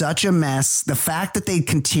such a mess. The fact that they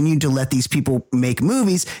continued to let these people make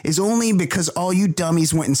movies is only because all you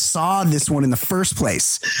dummies went and saw this one in the first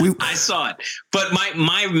place. I saw it, but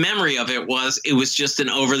my memory of it was just an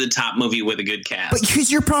over the top movie with a good cast. But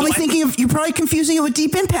because you're probably you're probably confusing it with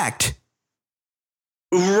Deep Impact.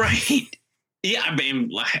 Right. Yeah. I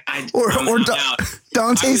mean, or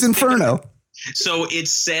Dante's Inferno. So it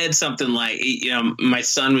said something like, my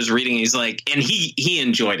son was reading, he's like, and he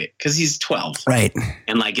enjoyed it because he's 12. Right.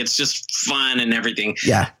 And like, it's just fun and everything.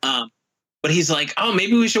 Yeah. But he's like, oh,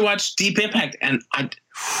 maybe we should watch Deep Impact. And I'm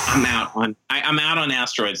out on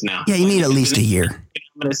Asteroids now. Yeah. You need at least a year. What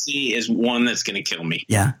I'm going to see is one that's going to kill me.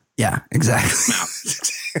 Yeah. Yeah, exactly.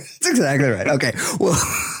 That's exactly right. Okay. Well,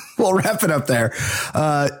 we'll wrap it up there.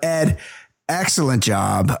 Ed, excellent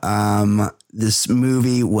job. This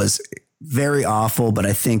movie was very awful, but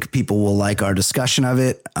I think people will like our discussion of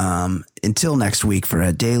it. Until next week for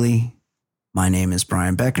Ed Daily, my name is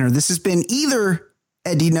Brian Beckner. This has been either,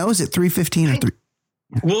 Ed, do you know, is it 315 or 3?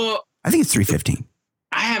 Well, I think it's 315.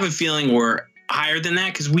 I have a feeling we're higher than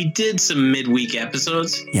that because we did some midweek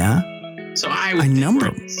episodes. Yeah. So I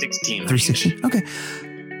number 16. 316. Okay.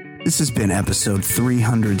 This has been episode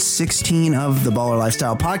 316 of the Baller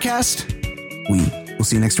Lifestyle Podcast. We will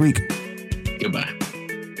see you next week. Goodbye.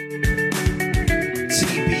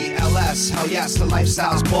 TBLF. TBLS, hell yes, the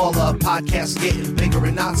Lifestyles Baller. Podcast getting bigger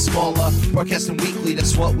and not smaller. Broadcasting weekly,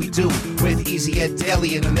 that's what we do. With Easy Ed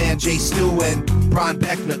Daily and the man Jay Stu and Brian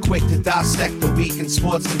Beckner, quick to dissect the week in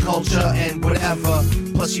sports and culture and whatever.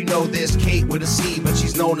 Plus, you know there's Kate with a C, but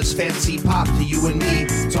she's known as Fancy Pop to you and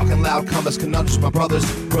me. Talking loud comers, conundrums, my brothers.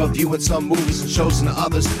 Reviewing some movies and shows and the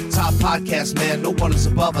others. Top podcast, man, no one is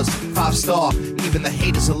above us. 5-star, even the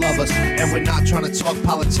haters will love us. And we're not trying to talk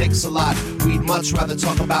politics a lot. We'd much rather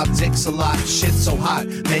talk about dicks a lot. Shit's so hot,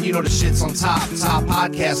 man, you know the shit's on top. Top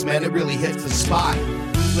podcast, man, it really hits the spot.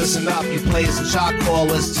 Listen up, you players and shot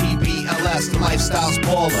callers. TBLS, the Lifestyles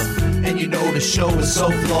Baller. And you know the show is so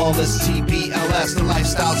flawless. TBLS, the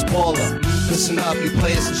Lifestyles Baller. Listen up, you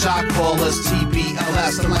players and shot callers.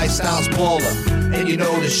 TBLS, the Lifestyles Baller. And you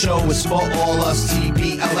know the show is for all us.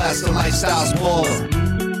 TBLS, the Lifestyles Baller.